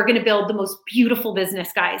 And you are going to build the most beautiful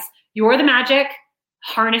business, guys. You're the magic.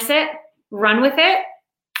 Harness it, run with it,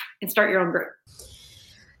 and start your own group.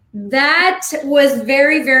 That was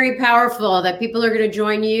very, very powerful, that people are going to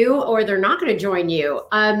join you or they're not going to join you.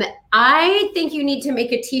 I think you need to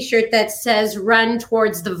make a t-shirt that says "Run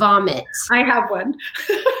Towards the Vomit." I have one.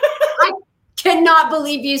 I cannot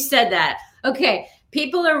believe you said that. Okay.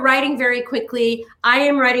 People are writing very quickly. I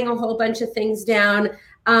am writing a whole bunch of things down.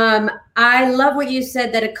 I love what you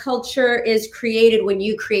said, that a culture is created when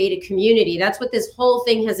you create a community. That's what this whole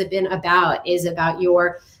thing has been about, is about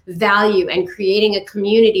your value and creating a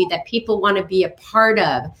community that people want to be a part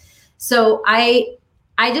of. So I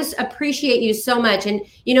just appreciate you so much. And,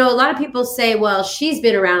 a lot of people say, well, she's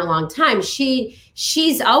been around a long time.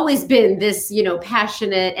 She's always been this,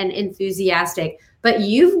 passionate and enthusiastic, but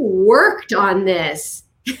you've worked on this.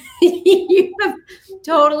 You have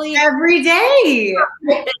totally every day.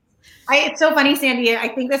 It's so funny, Sandy. I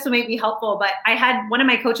think this will make me helpful, but I had one of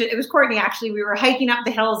my coaches, it was Courtney, actually. We were hiking up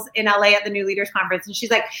the hills in LA at the New Leaders Conference. And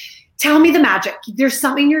she's like, tell me the magic. There's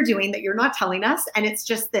something you're doing that you're not telling us. And it's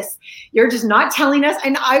just this, you're just not telling us.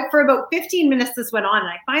 And for about 15 minutes, this went on. And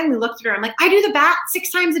I finally looked at her. I'm like, I do the bat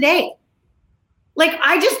 6 times a day.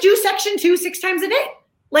 I just do section 2 6 times a day.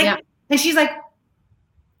 Yeah. And she's like,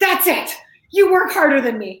 that's it. You work harder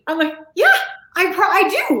than me. I'm like, yeah,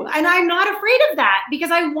 I do. And I'm not afraid of that,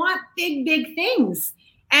 because I want big, big things.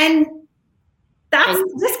 And that's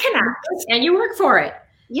disconnect. And you work for it.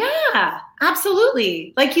 Yeah,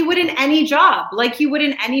 Absolutely. Like you would in any job, like you would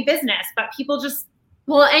in any business, but people just.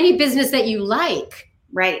 Well, any business that you like.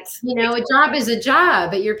 Right. You know, a job is a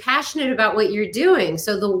job, but you're passionate about what you're doing.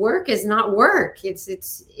 So the work is not work.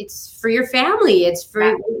 It's for your family. It's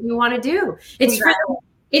for what you want to do.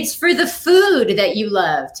 It's for the food that you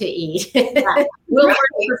love to eat. We'll work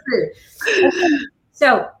for food.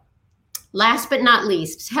 So last but not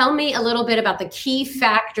least, tell me a little bit about the key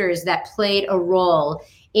factors that played a role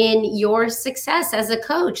in your success as a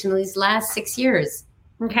coach in these last 6 years.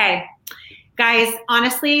 Okay. Guys,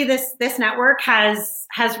 honestly, this network has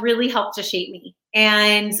really helped to shape me.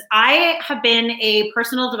 And I have been a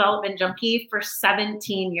personal development junkie for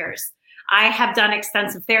 17 years. I have done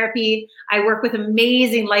extensive therapy. I work with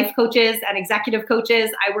amazing life coaches and executive coaches.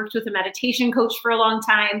 I worked with a meditation coach for a long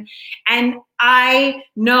time. And I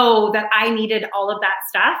know that I needed all of that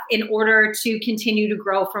stuff in order to continue to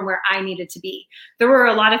grow from where I needed to be. There were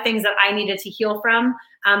a lot of things that I needed to heal from,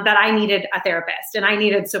 that I needed a therapist and I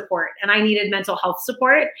needed support and I needed mental health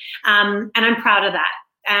support. And I'm proud of that.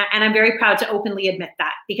 And I'm very proud to openly admit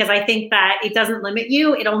that, because I think that it doesn't limit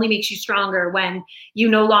you. It only makes you stronger when you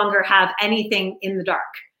no longer have anything in the dark.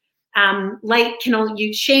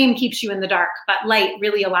 Shame keeps you in the dark, but light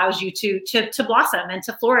really allows you to blossom and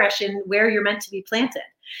to flourish in where you're meant to be planted.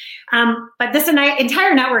 But this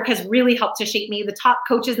entire network has really helped to shape me. The top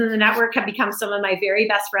coaches in the network have become some of my very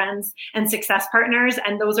best friends and success partners,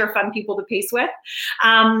 and those are fun people to pace with.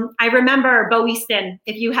 I remember Bo Easton.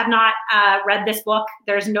 If you have not read this book,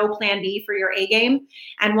 There's No Plan B for Your A Game.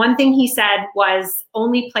 And one thing he said was,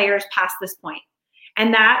 only players past this point.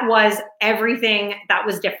 And that was everything that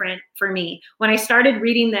was different for me. When I started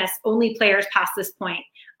reading this, only players past this point,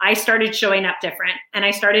 I started showing up different and I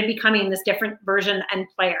started becoming this different version and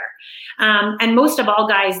player. And most of all,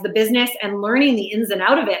 guys, the business and learning the ins and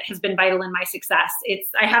out of it has been vital in my success.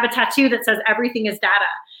 I have a tattoo that says everything is data.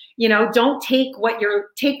 You know, don't take what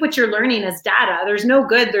you're learning as data. There's no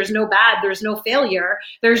good, there's no bad, there's no failure.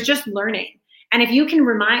 There's just learning. And if you can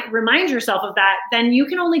remind yourself of that, then you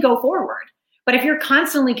can only go forward. But if you're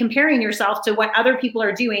constantly comparing yourself to what other people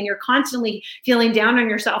are doing, you're constantly feeling down on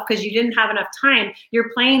yourself because you didn't have enough time,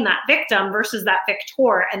 you're playing that victim versus that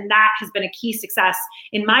victor. And that has been a key success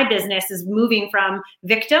in my business, is moving from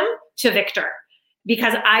victim to victor,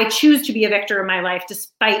 because I choose to be a victor in my life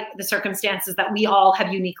despite the circumstances that we all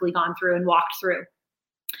have uniquely gone through and walked through.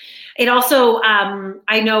 It also,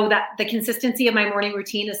 I know that the consistency of my morning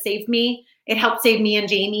routine has saved me. It helped save me and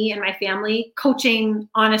Jamie and my family. Coaching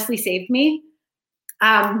honestly saved me.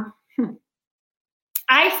 I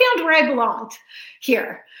found where I belonged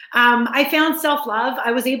here. I found self-love.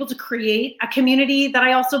 I was able to create a community that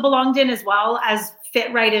I also belonged in, as well as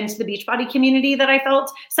fit right into the Beachbody community that I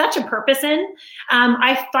felt such a purpose in.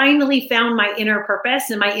 I finally found my inner purpose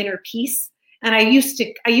and my inner peace. And I used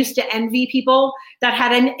to envy people that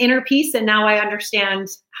had an inner peace, and now I understand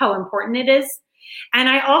how important it is. And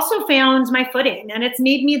I also found my footing, and it's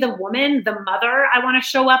made me the woman, the mother I want to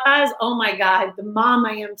show up as. Oh my God, the mom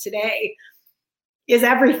I am today is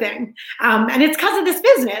everything. And it's because of this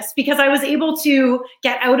business, because I was able to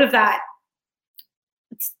get out of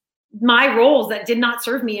my roles that did not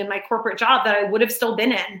serve me in my corporate job that I would have still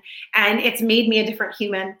been in. And it's made me a different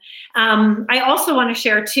human. I also want to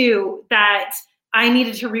share too, that I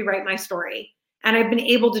needed to rewrite my story. And I've been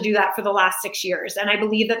able to do that for the last 6 years. And I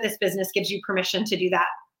believe that this business gives you permission to do that.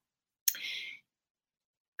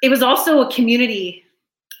 It was also a community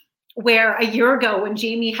where a year ago, when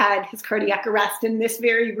Jamie had his cardiac arrest in this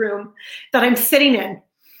very room that I'm sitting in,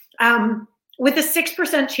 with a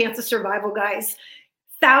 6% chance of survival, guys,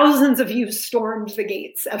 thousands of you stormed the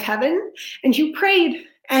gates of heaven, and you prayed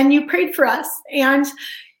for us. And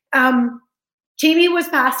Jamie was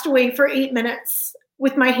passed away for 8 minutes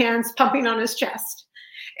with my hands pumping on his chest.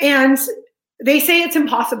 And they say it's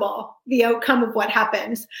impossible, the outcome of what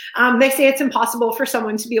happened. They say it's impossible for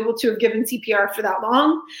someone to be able to have given CPR for that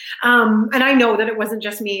long. And I know that it wasn't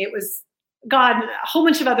just me, it was God, and a whole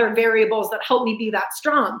bunch of other variables that helped me be that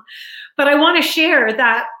strong. But I want to share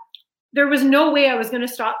that there was no way I was going to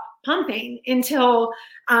stop pumping until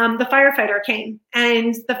the firefighter came.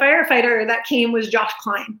 And the firefighter that came was Josh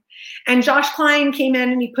Klein. And Josh Klein came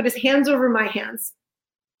in and he put his hands over my hands.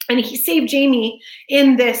 And he saved Jamie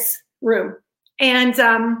in this room. And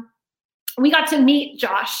we got to meet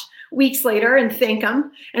Josh weeks later and thank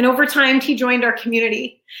him. And over time, he joined our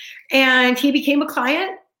community. And he became a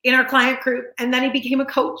client in our client group. And then he became a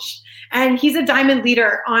coach. And he's a diamond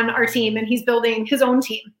leader on our team. And he's building his own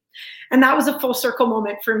team. And that was a full circle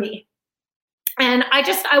moment for me. And I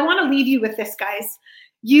want to leave you with this, guys.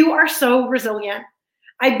 You are so resilient.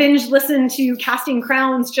 I binge listened to Casting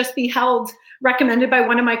Crowns Just Be Held, recommended by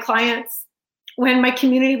one of my clients, when my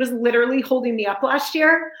community was literally holding me up last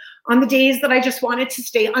year on the days that I just wanted to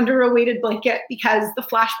stay under a weighted blanket because the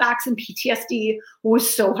flashbacks and PTSD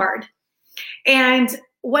was so hard. And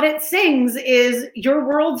what it sings is, your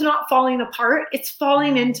world's not falling apart, it's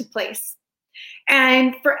falling into place.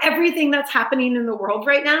 And for everything that's happening in the world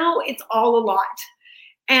right now, it's all a lot.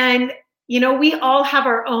 And, you know, we all have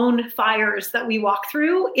our own fires that we walk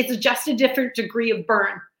through. It's just a different degree of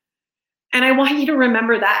burn. And I want you to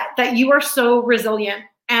remember that you are so resilient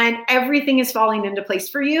and everything is falling into place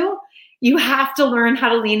for you. You have to learn how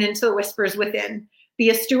to lean into the whispers within. Be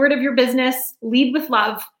a steward of your business, lead with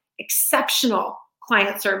love, exceptional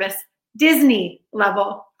client service, Disney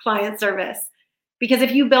level client service. Because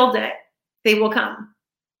if you build it, they will come.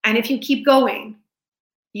 And if you keep going,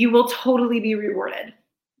 you will totally be rewarded.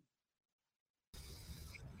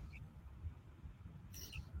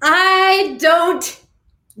 I don't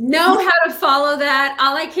know how to follow that.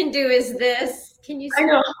 All I can do is this. Can you see? I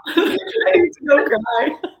know. I need to go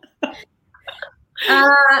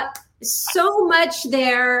cry. So much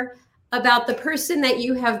there about the person that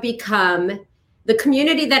you have become, the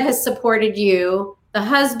community that has supported you, the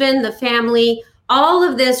husband, the family, all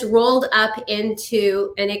of this rolled up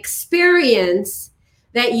into an experience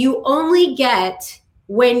that you only get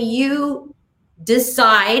when you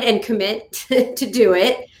decide and commit to do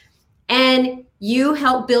it. And you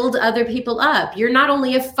help build other people up. You're not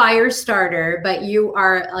only a fire starter, but you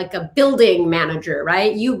are like a building manager,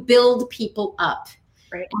 right? You build people up.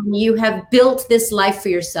 Right. And you have built this life for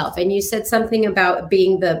yourself. And you said something about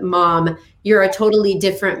being the mom. You're a totally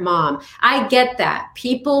different mom. I get that.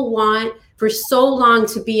 People want for so long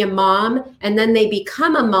to be a mom, and then they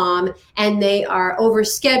become a mom and they are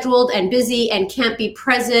overscheduled and busy and can't be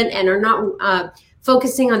present and are not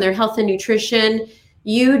focusing on their health and nutrition.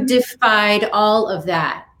 You defied all of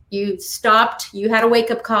that. You stopped, you had a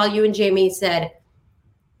wake-up call. You and Jamie said,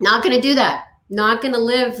 not going to do that. Not going to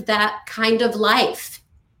live that kind of life.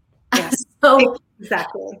 Yes, So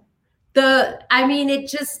exactly. It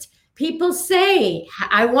just, people say,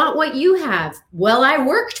 I want what you have. Well, I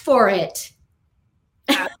worked for it.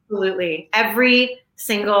 Absolutely. Every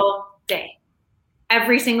single day,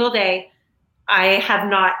 I have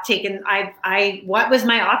not taken, what was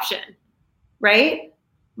my option, right?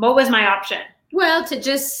 What was my option? Well, to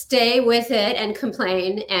just stay with it and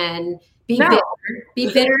complain and be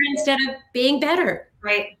bitter instead of being better.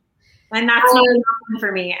 Right. And that's not an option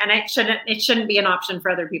for me. And it shouldn't be an option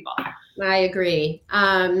for other people. I agree.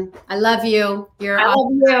 I love you. I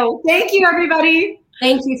love you. Thank you, everybody.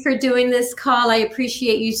 Thank you for doing this call. I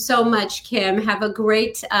appreciate you so much, Kim. Have a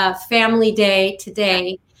great family day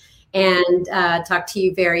today, and talk to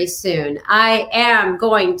you very soon. I am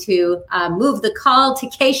going to move the call to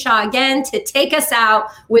Keisha again to take us out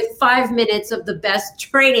with 5 minutes of the best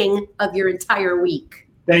training of your entire week.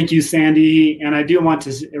 Thank you, Sandy. And I do want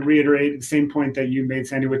to reiterate the same point that you made,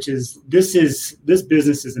 Sandy, which is this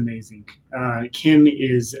business is amazing. Kim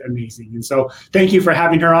is amazing. And so thank you for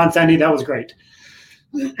having her on, Sandy. That was great.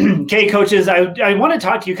 Okay, coaches, I want to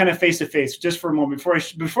talk to you kind of face to face just for a moment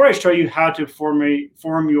before I show you how to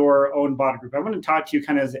form your own body group. I want to talk to you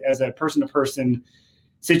kind of as a person to person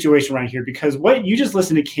situation right here, because what you just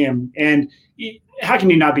listened to Kim, and how can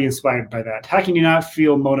you not be inspired by that? How can you not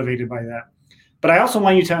feel motivated by that? But I also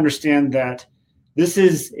want you to understand that this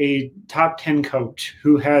is a top 10 coach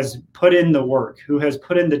who has put in the work, who has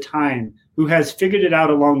put in the time, who has figured it out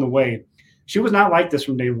along the way. She was not like this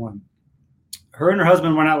from day one. Her and her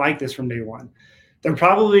husband were not like this from day one. They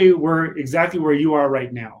probably were exactly where you are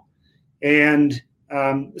right now. And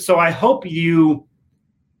so I hope you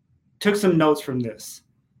took some notes from this.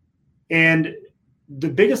 And the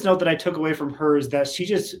biggest note that I took away from her is that she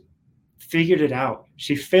just figured it out.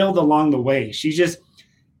 She failed along the way. She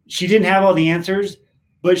didn't have all the answers,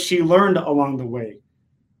 but she learned along the way.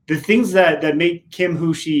 The things that make Kim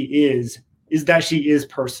who she is that she is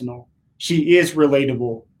personal. She is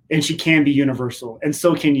relatable. And she can be universal, and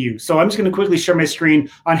so can you. So I'm just going to quickly share my screen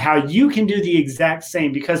on how you can do the exact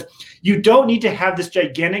same, because you don't need to have this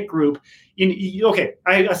gigantic group. Okay,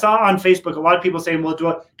 I saw on Facebook a lot of people saying, well,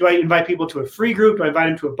 do I invite people to a free group? Do I invite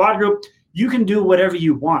them to a bot group? You can do whatever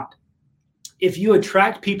you want. If you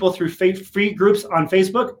attract people through free groups on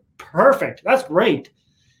Facebook, perfect. That's great.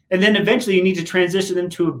 And then eventually you need to transition them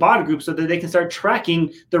to a bot group so that they can start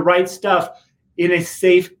tracking the right stuff in a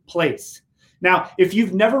safe place. Now, if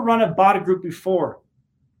you've never run a bot group before,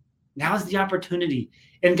 now's the opportunity.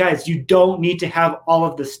 And guys, you don't need to have all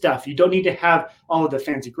of the stuff. You don't need to have all of the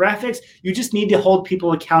fancy graphics. You just need to hold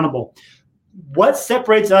people accountable. what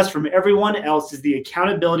separates us from everyone else is the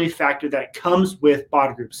accountability factor that comes with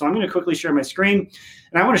BOD groups. So I'm going to quickly share my screen,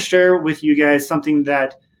 and I want to share with you guys something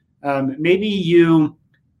that maybe you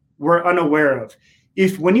were unaware of.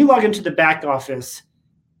 If when you log into the back office,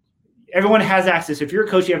 everyone has access. If you're a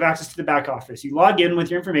coach, you have access to the back office. You log in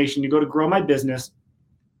with your information. You go to Grow My Business.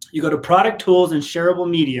 You go to Product Tools and Shareable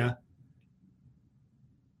Media.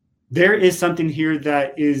 There is something here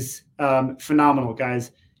that is phenomenal,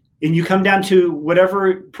 guys. And you come down to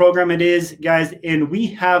whatever program it is, guys, and we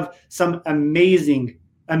have some amazing,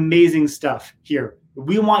 amazing stuff here.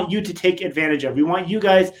 We want you to take advantage of. We want you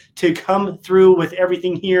guys to come through with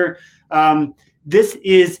everything here. This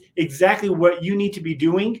is exactly what you need to be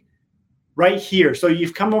doing right here. So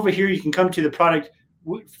you've come over here. You can come to the product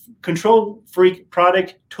Control Freak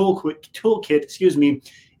product toolkit, excuse me.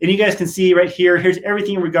 And you guys can see right here, here's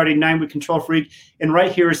everything regarding 9-week Control Freak. And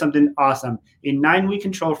right here is something awesome, a 9-week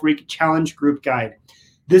Control Freak challenge group guide.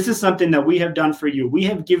 This is something that we have done for you. We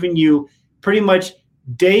have given you pretty much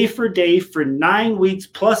day for day for 9 weeks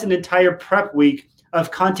plus an entire prep week of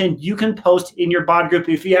content you can post in your BOD group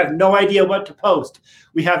if you have no idea what to post.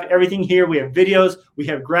 We have everything here. We have videos, we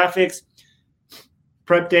have graphics,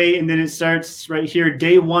 prep day, and then it starts right here,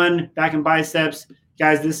 day 1, back and biceps.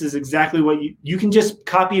 Guys, this is exactly what you can just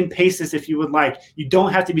copy and paste this if you would like. You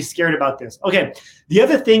don't have to be scared about this. Okay, the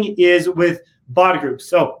other thing is with BOD groups.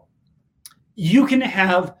 So you can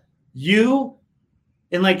have you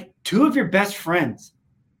and like 2 of your best friends,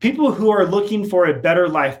 people who are looking for a better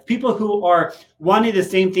life, people who are wanting the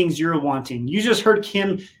same things you're wanting. You just heard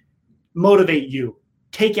Kim motivate you.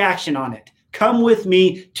 Take action on it. Come with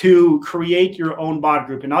me to create your own BOD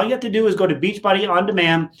group. And all you have to do is go to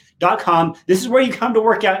beachbodyondemand.com. This is where you come to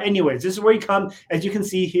work out anyways. This is where you come, as you can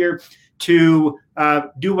see here, to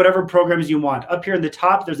do whatever programs you want. Up here in the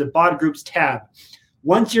top, there's a BOD groups tab.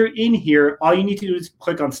 Once you're in here, all you need to do is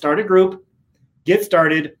click on start a group, get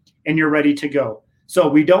started, and you're ready to go. So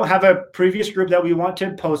we don't have a previous group that we want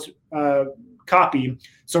to post copy.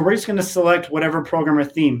 So we're just going to select whatever program or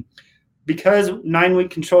theme. Because 9-week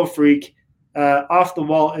Control Freak Off the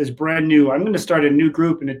Wall is brand new, I'm going to start a new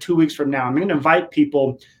group in 2 weeks from now. I'm going to invite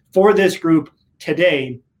people for this group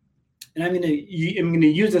today, and I'm going to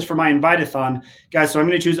use this for my invite-a-thon, guys. So I'm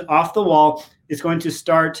going to choose Off the Wall. It's going to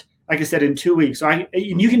start, like I said, in 2 weeks. So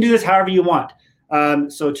you can do this however you want.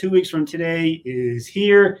 So 2 weeks from today is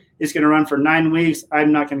here. It's going to run for 9 weeks.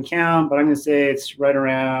 I'm not going to count, but I'm going to say it's right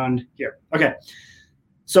around here. Okay.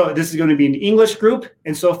 So this is going to be an English group,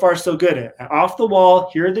 and so far so good. Off the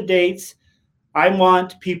Wall, here are the dates. I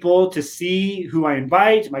want people to see who I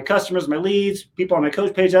invite, my customers, my leads, people on my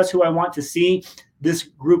coach page. That's who I want to see this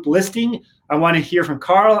group listing. I want to hear from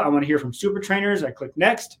Carl. I want to hear from super trainers. I click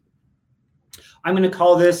next. I'm going to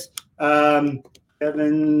call this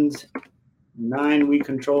Kevin's 9-week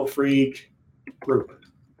Control Freak group.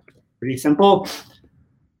 Pretty simple.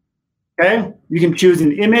 Okay, you can choose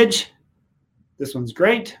an image. This one's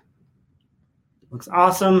great. Looks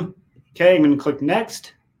awesome. Okay, I'm going to click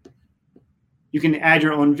next. You can add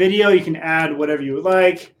your own video. You can add whatever you would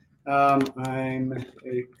like. I'm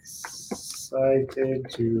excited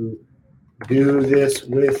to do this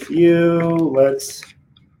with you. Let's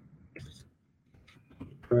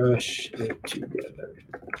crush it together.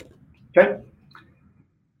 Okay.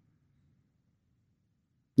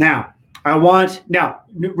 Now,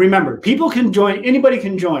 remember, people can join, anybody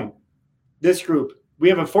can join this group. We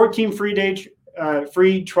have a 14 free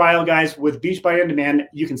trial, guys, with Beachbody On Demand.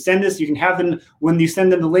 You can send this. You can have them when you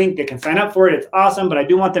send them the link. They can sign up for it. It's awesome. But I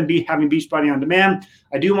do want them having Beachbody On Demand.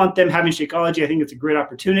 I do want them having Shakeology. I think it's a great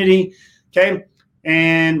opportunity. Okay,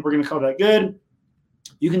 and we're going to call that good.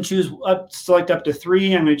 You can select up to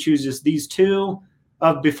 3. I'm going to choose just these 2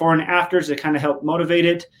 of before and afters to kind of help motivate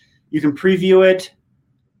it. You can preview it.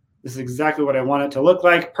 This is exactly what I want it to look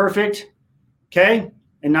like. Perfect. Okay.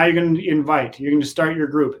 And now you're going to invite. You're going to start your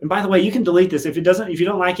group. And by the way, you can delete this. If you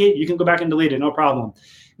don't like it, you can go back and delete it. No problem.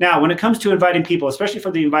 Now, when it comes to inviting people, especially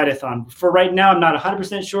for the invite-a-thon, for right now, I'm not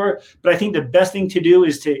 100% sure, but I think the best thing to do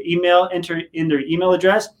is to enter in their email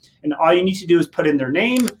address. And all you need to do is put in their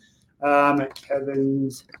name,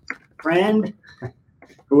 Kevin's friend,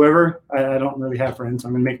 whoever. I don't really have friends, so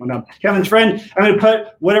I'm going to make one up. Kevin's friend. I'm going to put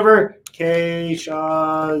whatever,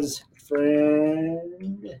 Shaw's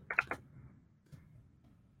friend.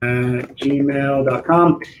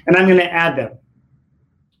 gmail.com, and I'm going to add them.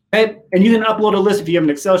 Okay, and you can upload a list if you have an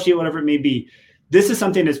Excel sheet, whatever it may be. This is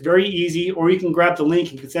something that's very easy, or you can grab the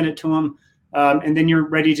link, you can send it to them, and then you're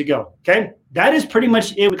ready to go. Okay, that is pretty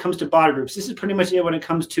much it when it comes to BOD groups. This is pretty much it when it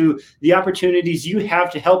comes to the opportunities you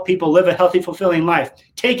have to help people live a healthy, fulfilling life.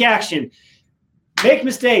 Take action.